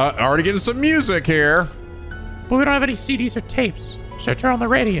 Already getting some music here. But we don't have any CDs or tapes. Should I turn on the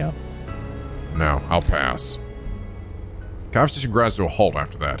radio? No, I'll pass. Conversation grinds to a halt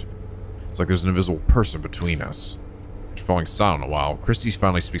after that. It's like there's an invisible person between us. After falling silent a while, Christie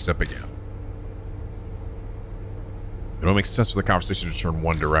finally speaks up again. It all makes sense for the conversation to turn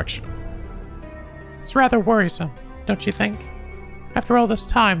one direction. It's rather worrisome, don't you think? After all this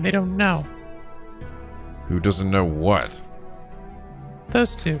time, they don't know. Who doesn't know what?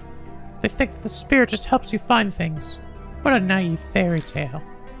 Those two. They think that the spirit just helps you find things. What a naive fairy tale.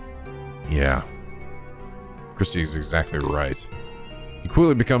 Yeah. Christie is exactly right. You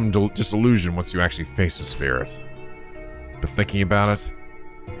quickly become disillusioned once you actually face the spirit. But thinking about it,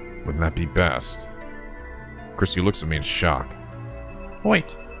 wouldn't that be best? Christie looks at me in shock.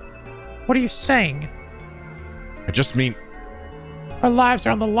 Wait. What are you saying? I just mean... Our lives are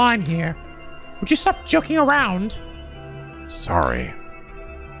on the line here. Would you stop joking around? Sorry.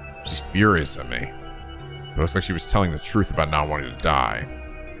 She's furious at me. It looks like she was telling the truth about not wanting to die.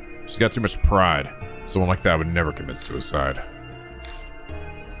 She's got too much pride. Someone like that would never commit suicide.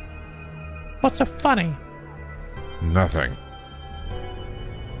 What's so funny? Nothing.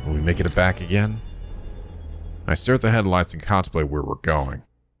 Will we make it back again? I stare at the headlights and contemplate where we're going.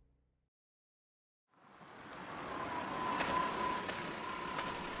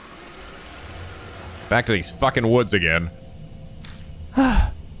 Back to these fucking woods again.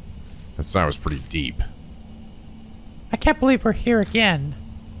 That sigh was pretty deep. I can't believe we're here again.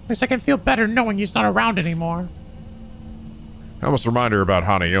 At least I can feel better knowing he's not around anymore. I almost remind her about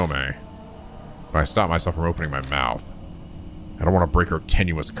Hanayome. But I stop myself from opening my mouth. I don't want to break her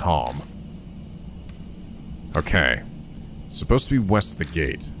tenuous calm. Okay. It's supposed to be west of the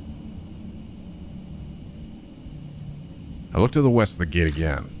gate. I look to the west of the gate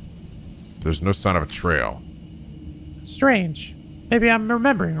again. There's no sign of a trail. Strange. Maybe I'm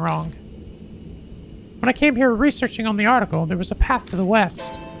remembering wrong. When I came here researching on the article, there was a path to the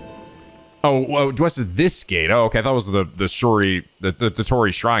west. Oh, well, west of this gate. Oh, okay. I thought it was the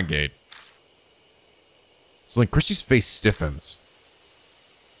Torii Shrine Gate. So then Christie's face stiffens.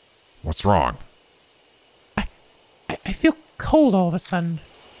 What's wrong? I feel cold all of a sudden.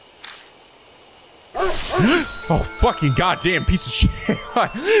 Oh, fucking goddamn piece of shit.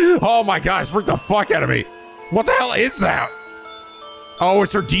 Oh my gosh, freaked the fuck out of me. What the hell is that? Oh,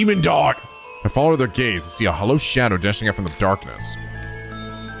 it's her demon dog. I follow their gaze and see a hollow shadow dashing out from the darkness.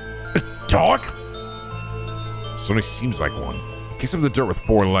 A dog? Certainly seems like one. It kicks up the dirt with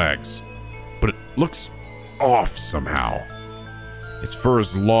 4 legs. But it looks off somehow. Its fur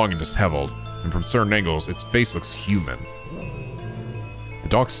is long and disheveled, and from certain angles, its face looks human. The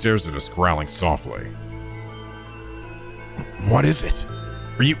dog stares at us, growling softly. What is it?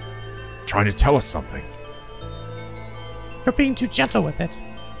 Are you trying to tell us something? You're being too gentle with it.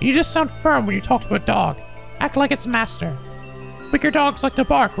 You just sound firm when you talk to a dog. Act like its master. Weaker dogs like to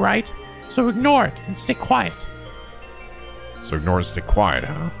bark, right? So ignore it and stay quiet. So ignore and stay quiet,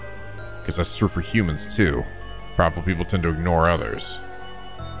 huh? Because that's true for humans, too. Prideful people tend to ignore others.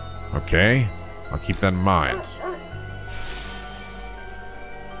 Okay, I'll keep that in mind.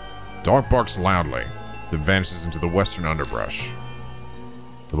 Dog barks loudly, then vanishes into the western underbrush.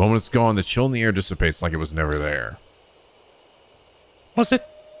 The moment it's gone, the chill in the air dissipates like it was never there. Was it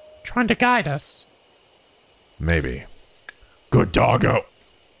trying to guide us? Maybe. Good doggo.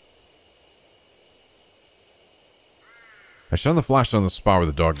 I shine the flashlight on the spot where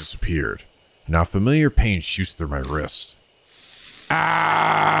the dog disappeared, and now a familiar pain shoots through my wrist.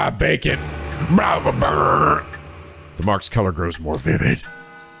 Ah, bacon! The mark's color grows more vivid.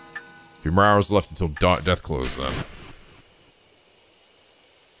 A few more hours left until death closes then.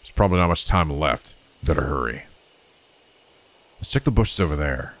 There's probably not much time left. Better hurry. Let's check the bushes over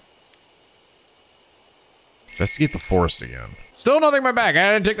there. Investigate the forest again. Still nothing in my bag.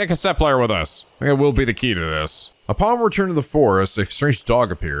 I didn't take the cassette player with us. I think that will be the key to this. Upon return to the forest, a strange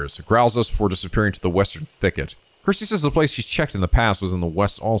dog appears. It growls us before disappearing to the western thicket. Christie says the place she's checked in the past was in the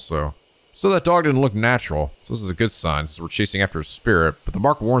west also. Still, that dog didn't look natural, so this is a good sign since we're chasing after a spirit, but the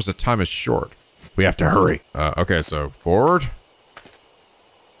mark warns that time is short. We have to hurry. Okay, so forward.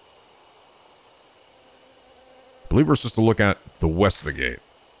 I believe we're supposed to look at the west of the gate.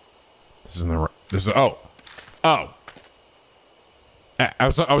 This is in the... This is... Oh. Oh. I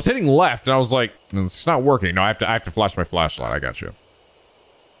was hitting left, and I was like, it's not working. No, I have to flash my flashlight. I got you.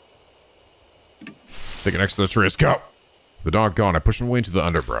 Take it next to the tree. Let's go. With the dog gone, I push my way into the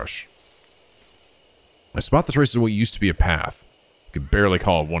underbrush. I spot the traces of what used to be a path. You could barely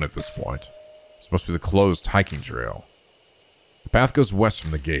call it one at this point. It's must be the closed hiking trail. The path goes west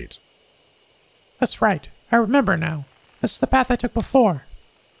from the gate. That's right. I remember now. This is the path I took before.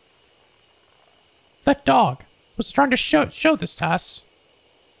 That dog was trying to show this to us.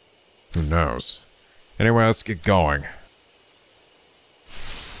 Who knows? Anyway, let's get going.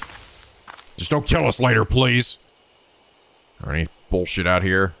 Just don't kill us later, please. Or any bullshit out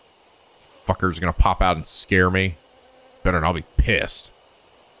here. Fucker's gonna pop out and scare me. Better than I'll be pissed.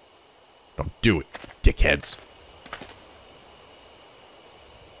 Don't do it, dickheads.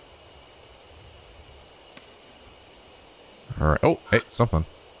 Alright. Oh, hey, something.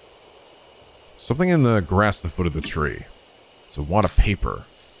 Something in the grass at the foot of the tree. It's a wad of paper.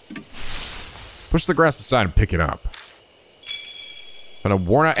 Push the grass aside and pick it up. And a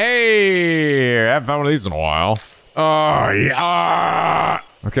worn out. Hey! I haven't found one of these in a while. Oh, yeah.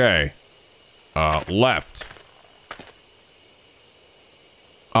 Okay. Left.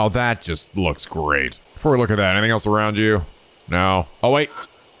 Oh, that just looks great. Before we look at that, anything else around you? No. Oh, wait.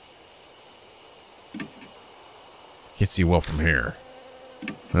 Can't see well from here.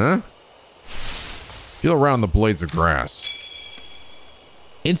 Huh? Feel around the blades of grass.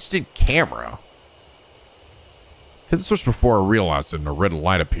 Instant camera. Hit the switch before I realized it and a red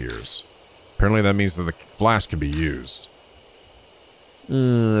light appears. Apparently that means that the flash can be used.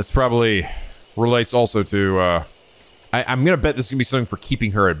 This probably relates also to, I'm gonna bet this is gonna be something for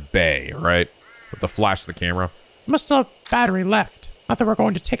keeping her at bay, right? With the flash of the camera. Must still have battery left. Not that we're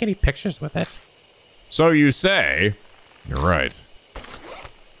going to take any pictures with it. So you say. You're right.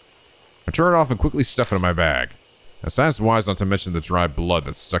 I turn it off and quickly stuff it in my bag. It's as wise not to mention the dry blood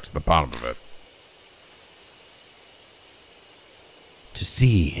that's stuck to the bottom of it. To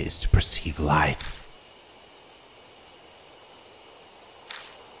see is to perceive light.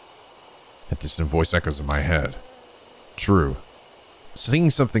 That distant voice echoes in my head. True.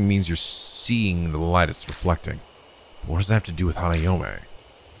 Seeing something means you're seeing the light it's reflecting. What does that have to do with Hanayome?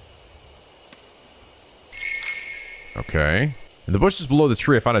 Okay. In the bushes below the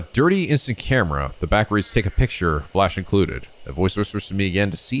tree, I found a dirty instant camera. The back reads, take a picture, flash included. The voice whispers to me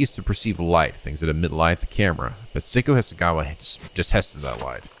again, to see is to perceive light. Things that emit light, the camera. But Seiko Hasegawa detested that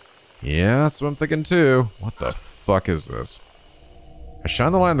light. Yeah, that's what I'm thinking too. What the fuck is this? I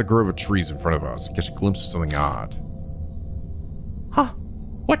shine the light on the grove of trees in front of us and catch a glimpse of something odd. Huh?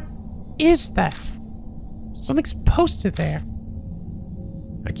 What is that? Something's posted there.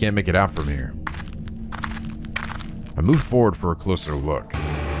 I can't make it out from here. I move forward for a closer look.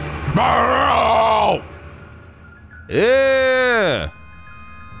 Oh! Yeah!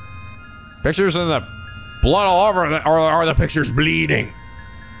 Pictures in the blood all over, or are the pictures bleeding?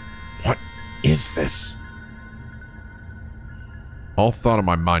 What is this? All thought of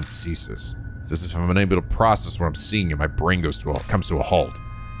my mind ceases. It's as if I'm unable to process what I'm seeing and my brain comes to a halt.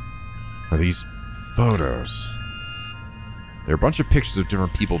 Are these photos? There are a bunch of pictures of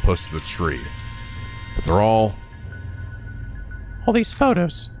different people posted to the tree, but they're all these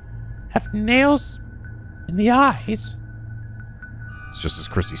photos have nails in the eyes. It's just as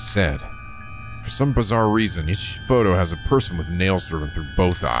Christie said. For some bizarre reason, each photo has a person with nails driven through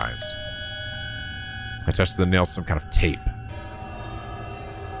both eyes. I attach to the nails some kind of tape.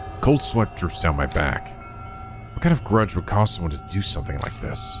 Cold sweat drips down my back. What kind of grudge would cause someone to do something like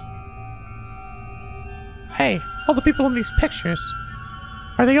this? Hey, all the people in these pictures,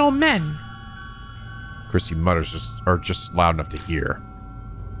 are they all men? Christie mutters just loud enough to hear.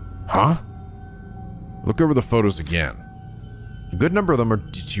 Huh? Look over the photos again. A good number of them are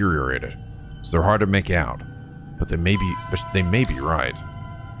deteriorated, so they're hard to make out. But they may be right.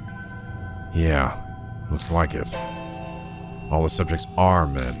 Yeah, looks like it. All the subjects are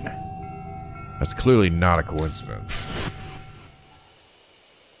men. That's clearly not a coincidence.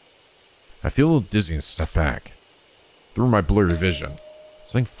 I feel a little dizzy and step back. Through my blurry vision,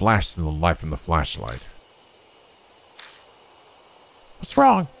 something flashes in the light from the flashlight. What's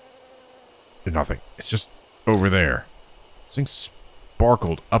wrong? Nothing. It's just over there. Something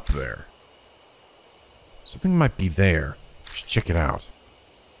sparkled up there. Something might be there. Just check it out.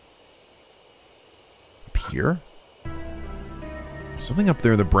 Up here? Something up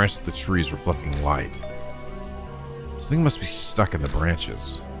there in the branches of the trees reflecting light. Something must be stuck in the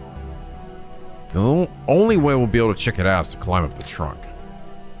branches. The only way we'll be able to check it out is to climb up the trunk.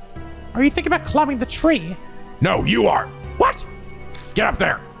 Are you thinking about climbing the tree? No, you are! What? Get up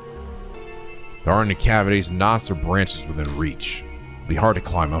there! There aren't any cavities, knots, or branches within reach. It'll be hard to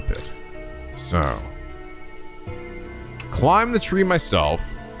climb up it. So, climb the tree myself,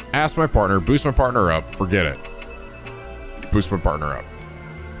 ask my partner, boost my partner up, forget it. Boost my partner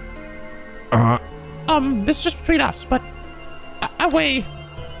up. This is just between us, but away.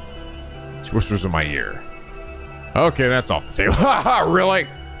 She whispers in my ear. Okay, that's off the table. Haha, really?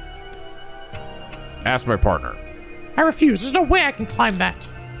 Ask my partner. I refuse. There's no way I can climb that.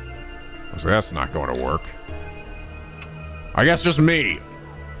 So that's not going to work. I guess just me.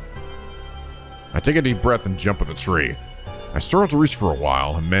 I take a deep breath and jump at the tree. I struggle to reach for a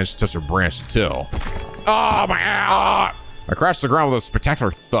while and manage to touch a branch until... Oh my... Ah! I crashed to the ground with a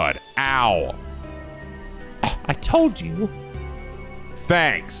spectacular thud. Ow. I told you.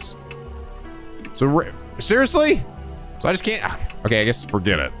 Thanks. So, seriously? So I just can't... Okay, I guess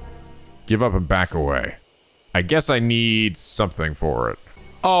forget it. Give up and back away. I guess I need something for it.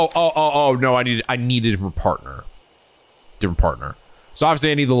 Oh, no, I need a different partner. Different partner. So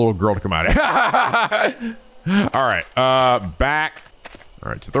obviously I need the little girl to come out. All right, back.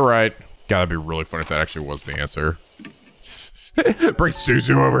 All right, to the right. God, that'd be really funny if that actually was the answer. Bring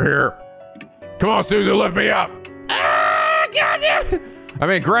Suzu over here. Come on, Suzu, lift me up. Ah, God damn. I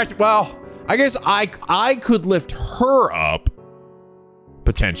mean, granted, well, I guess I could lift her up,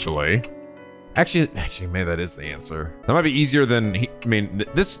 potentially. Actually, maybe that is the answer. That might be easier than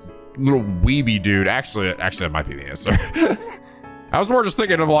this little weeby dude. Actually, that might be the answer. I was more just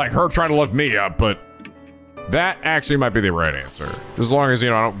thinking of like her trying to lift me up, but that actually might be the right answer. Just as long as, I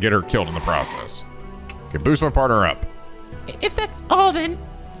don't get her killed in the process. Okay, boost my partner up. If that's all, then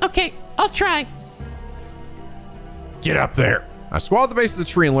okay, I'll try. Get up there. I squat at the base of the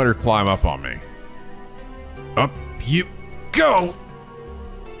tree and let her climb up on me. Up you go.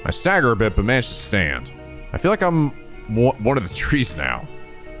 I stagger a bit, but manage to stand. I feel like I'm one of the trees now.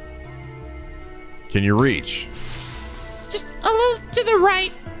 Can you reach? Just a little to the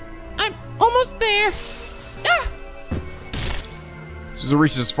right. I'm almost there. Ah! Susan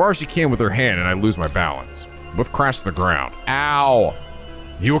reaches as far as she can with her hand, and I lose my balance. Both crash to the ground. Ow!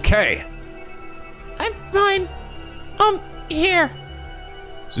 You okay? I'm fine. Here.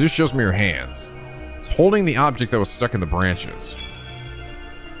 Susan shows me her hands. It's holding the object that was stuck in the branches.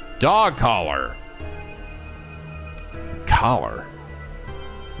 Dog collar. Collar.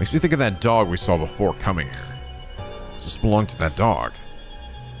 Makes me think of that dog we saw before coming here. Does this belong to that dog?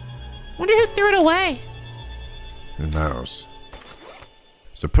 Wonder who threw it away. Who knows?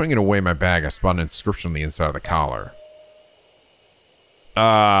 So putting it away in my bag, I spot an inscription on the inside of the collar.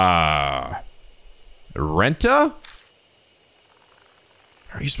 Renta?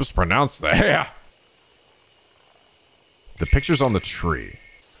 How are you supposed to pronounce that? Yeah. The picture's on the tree.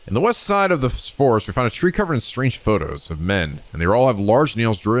 In the west side of the forest, we found a tree covered in strange photos of men, and they all have large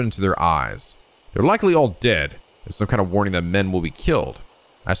nails driven into their eyes. They're likely all dead. There's some kind of warning that men will be killed.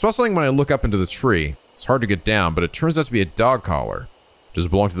 I spot something when I look up into the tree. It's hard to get down, but it turns out to be a dog collar. Does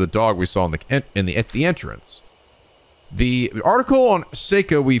belong to the dog we saw at the entrance. The article on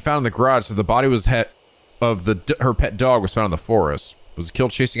Seiko we found in the garage said the body was her pet dog was found in the forest. Was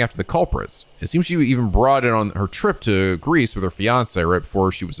killed chasing after the culprits. It seems she even brought it on her trip to Greece with her fiance right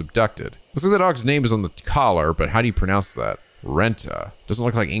before she was abducted. Looks like the dog's name is on the collar, but how do you pronounce that? Renta. Doesn't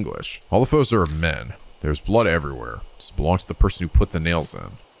look like English. All the photos are of men. There's blood everywhere. Does it belong to the person who put the nails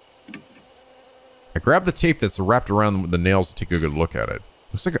in? I grab the tape that's wrapped around the nails to take a good look at it.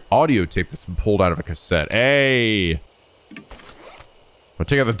 Looks like an audio tape that's been pulled out of a cassette. Hey! I'll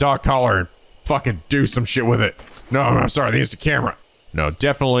take out the dog collar and fucking do some shit with it. No, I'm sorry, the instant camera. No,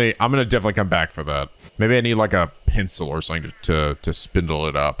 definitely, I'm gonna definitely come back for that. Maybe I need like a pencil or something to spindle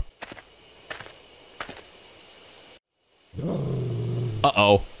it up.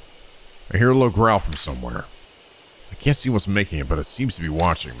 Uh-oh. I hear a low growl from somewhere. I can't see what's making it, but it seems to be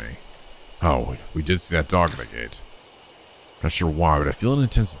watching me. Oh, we did see that dog at the gate. Not sure why, but I feel an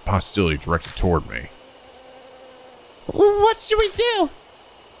intense hostility directed toward me. What should we do?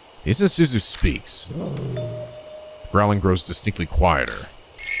 The instant Suzu speaks, growling grows distinctly quieter.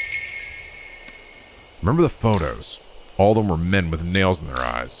 Remember the photos? All of them were men with nails in their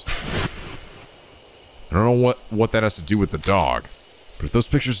eyes. I don't know what that has to do with the dog, but if those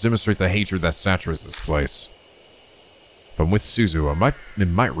pictures demonstrate the hatred that saturates this place, if I'm with Suzu, it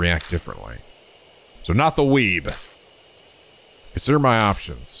might react differently. So not the weeb. Consider my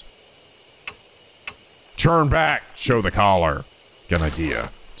options. Turn back, show the collar. Got an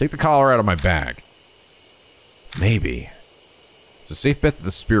idea. Take the collar out of my bag. Maybe. It's a safe bet that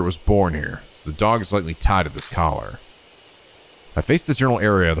the spirit was born here, so the dog is likely tied to this collar. I face the general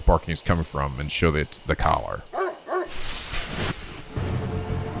area the barking is coming from and show the collar.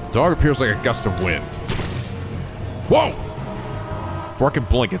 The dog appears like a gust of wind. Whoa! Before I can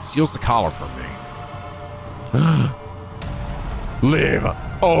blink, it seals the collar from me. Live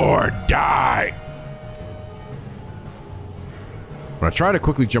or die! When I try to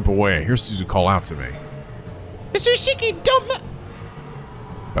quickly jump away, I hear Suzu call out to me. Mr. Yashiki, don't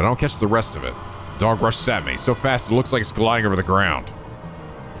But I don't catch the rest of it. The dog rushes at me so fast it looks like it's gliding over the ground.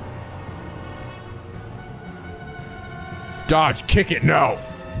 Dodge, kick it, no!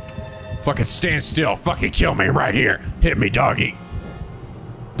 Fucking stand still, fucking kill me right here. Hit me, doggy.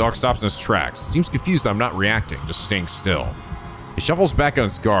 Dog stops in his tracks. Seems confused that I'm not reacting, just staying still. He shuffles back on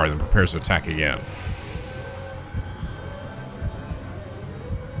his guard and prepares to attack again.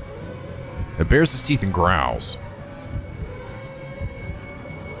 It bares its teeth and growls.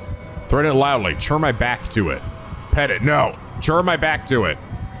 Threaten it loudly. Turn my back to it. Pet it. No. Turn my back to it.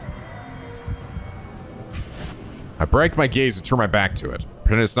 I break my gaze and turn my back to it.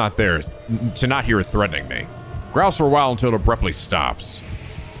 Pretend it's not there to not hear it threatening me. Growls for a while until it abruptly stops.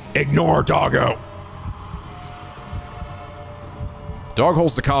 Ignore, doggo. Dog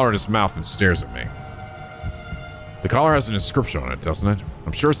holds the collar in his mouth and stares at me. The collar has an inscription on it, doesn't it?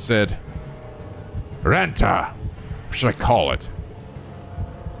 I'm sure it said... Renta. What should I call it?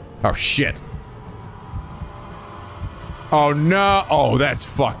 Oh, shit. Oh, no. Oh, that's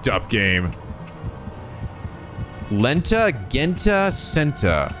fucked up, game. Lenta, Genta,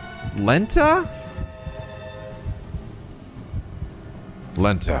 Senta. Lenta?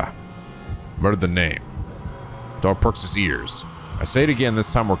 Lenta. Murdered the name. Dog perks his ears. I say it again,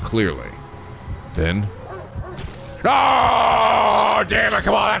 this time more clearly. Then... Oh, damn it,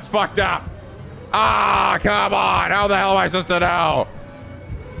 come on, that's fucked up. Ah, come on, how the hell am I supposed to know?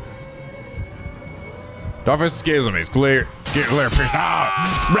 Dolphin's scales on me, it's clear. Get clear, pierce out.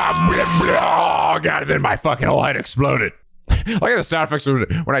 Oh, God, then my fucking whole head exploded. Look at the sound effects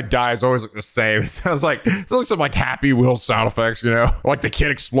when I die, it's always like the same. It sounds like some like Happy Wheel sound effects, you know? Like the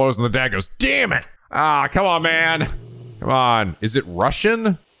kid explodes and the dad goes, damn it. Ah, come on, man. Come on. Is it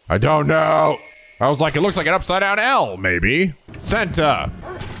Russian? I don't know. I was like, it looks like an upside down L, maybe. Senta.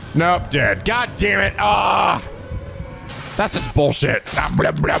 Nope, dead. God damn it. Ah. That's just bullshit.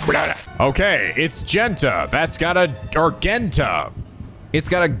 Okay, it's Genta. That's got a, or Genta. It's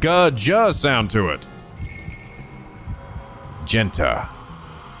got a G-J sound to it. Genta.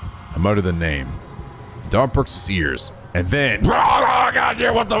 I mutter the name. The dog perks his ears. And then, oh, God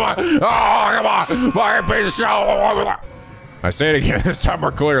damn, what the fuck? Oh, come on. Fucking piece of shit. I say it again, this time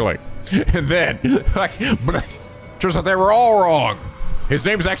more clearly. And then, like, turns out they were all wrong. His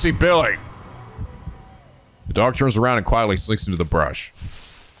name's actually Billy. The dog turns around and quietly slinks into the brush.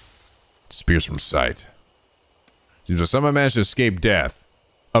 Disappears from sight. Seems like someone managed to escape death.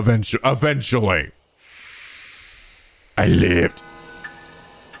 Eventually. I lived.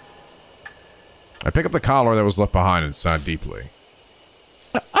 I pick up the collar that was left behind and sigh deeply.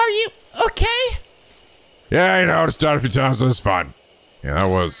 Are you okay? Yeah, you know, it's done a few times, so it's fun. Yeah, that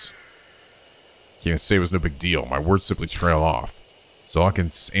was... Can't say it was no big deal. My words simply trail off. That's all I can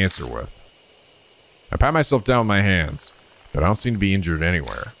answer with. I pat myself down with my hands, but I don't seem to be injured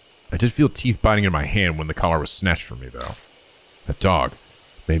anywhere. I did feel teeth biting in my hand when the collar was snatched from me, though. That dog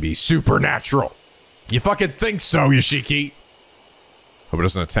may be supernatural. You fucking think so, Yashiki? Hope it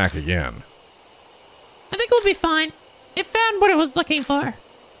doesn't attack again. I think we'll be fine. It found what it was looking for.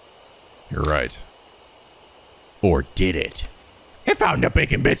 You're right. Or did it? It found the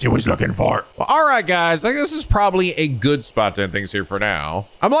bacon bits it was looking for. Well, all right, guys. I think this is probably a good spot to end things here for now.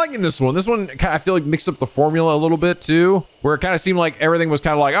 I'm liking this one. This one, I feel like mixed up the formula a little bit too, where it kind of seemed like everything was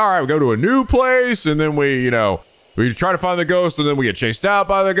kind of like, all right, we go to a new place, and then we, you know, we try to find the ghost, and then we get chased out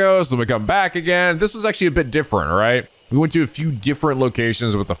by the ghost, then we come back again. This was actually a bit different, right? We went to a few different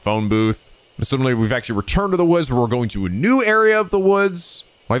locations with the phone booth. And suddenly, we've actually returned to the woods, where we're going to a new area of the woods.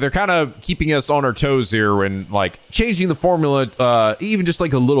 Like, they're kind of keeping us on our toes here and, like, changing the formula even just,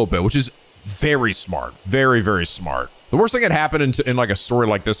 like, a little bit, which is very smart. Very, very smart. The worst thing that happened in like, a story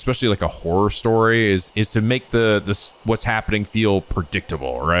like this, especially, like, a horror story, is to make the what's happening feel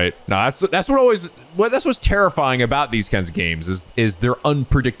predictable, right? Now, that's what's terrifying about these kinds of games is their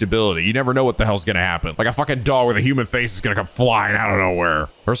unpredictability. You never know what the hell's gonna happen. Like, a fucking dog with a human face is gonna come flying out of nowhere.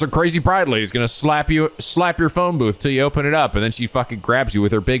 Or some crazy bride lady's gonna slap your phone booth till you open it up, and then she fucking grabs you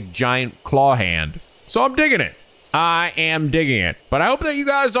with her big giant claw hand. So I'm digging it. I am digging it. But I hope that you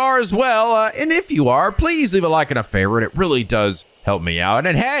guys are as well. And if you are, please leave a like and a favorite. It really does help me out.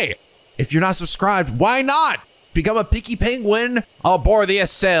 And hey, if you're not subscribed, why not? Become a picky penguin aboard the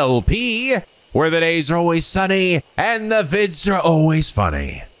SLP, where the days are always sunny and the vids are always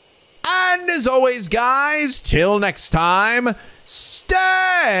funny. And as always, guys, till next time, stay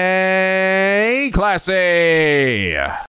classy.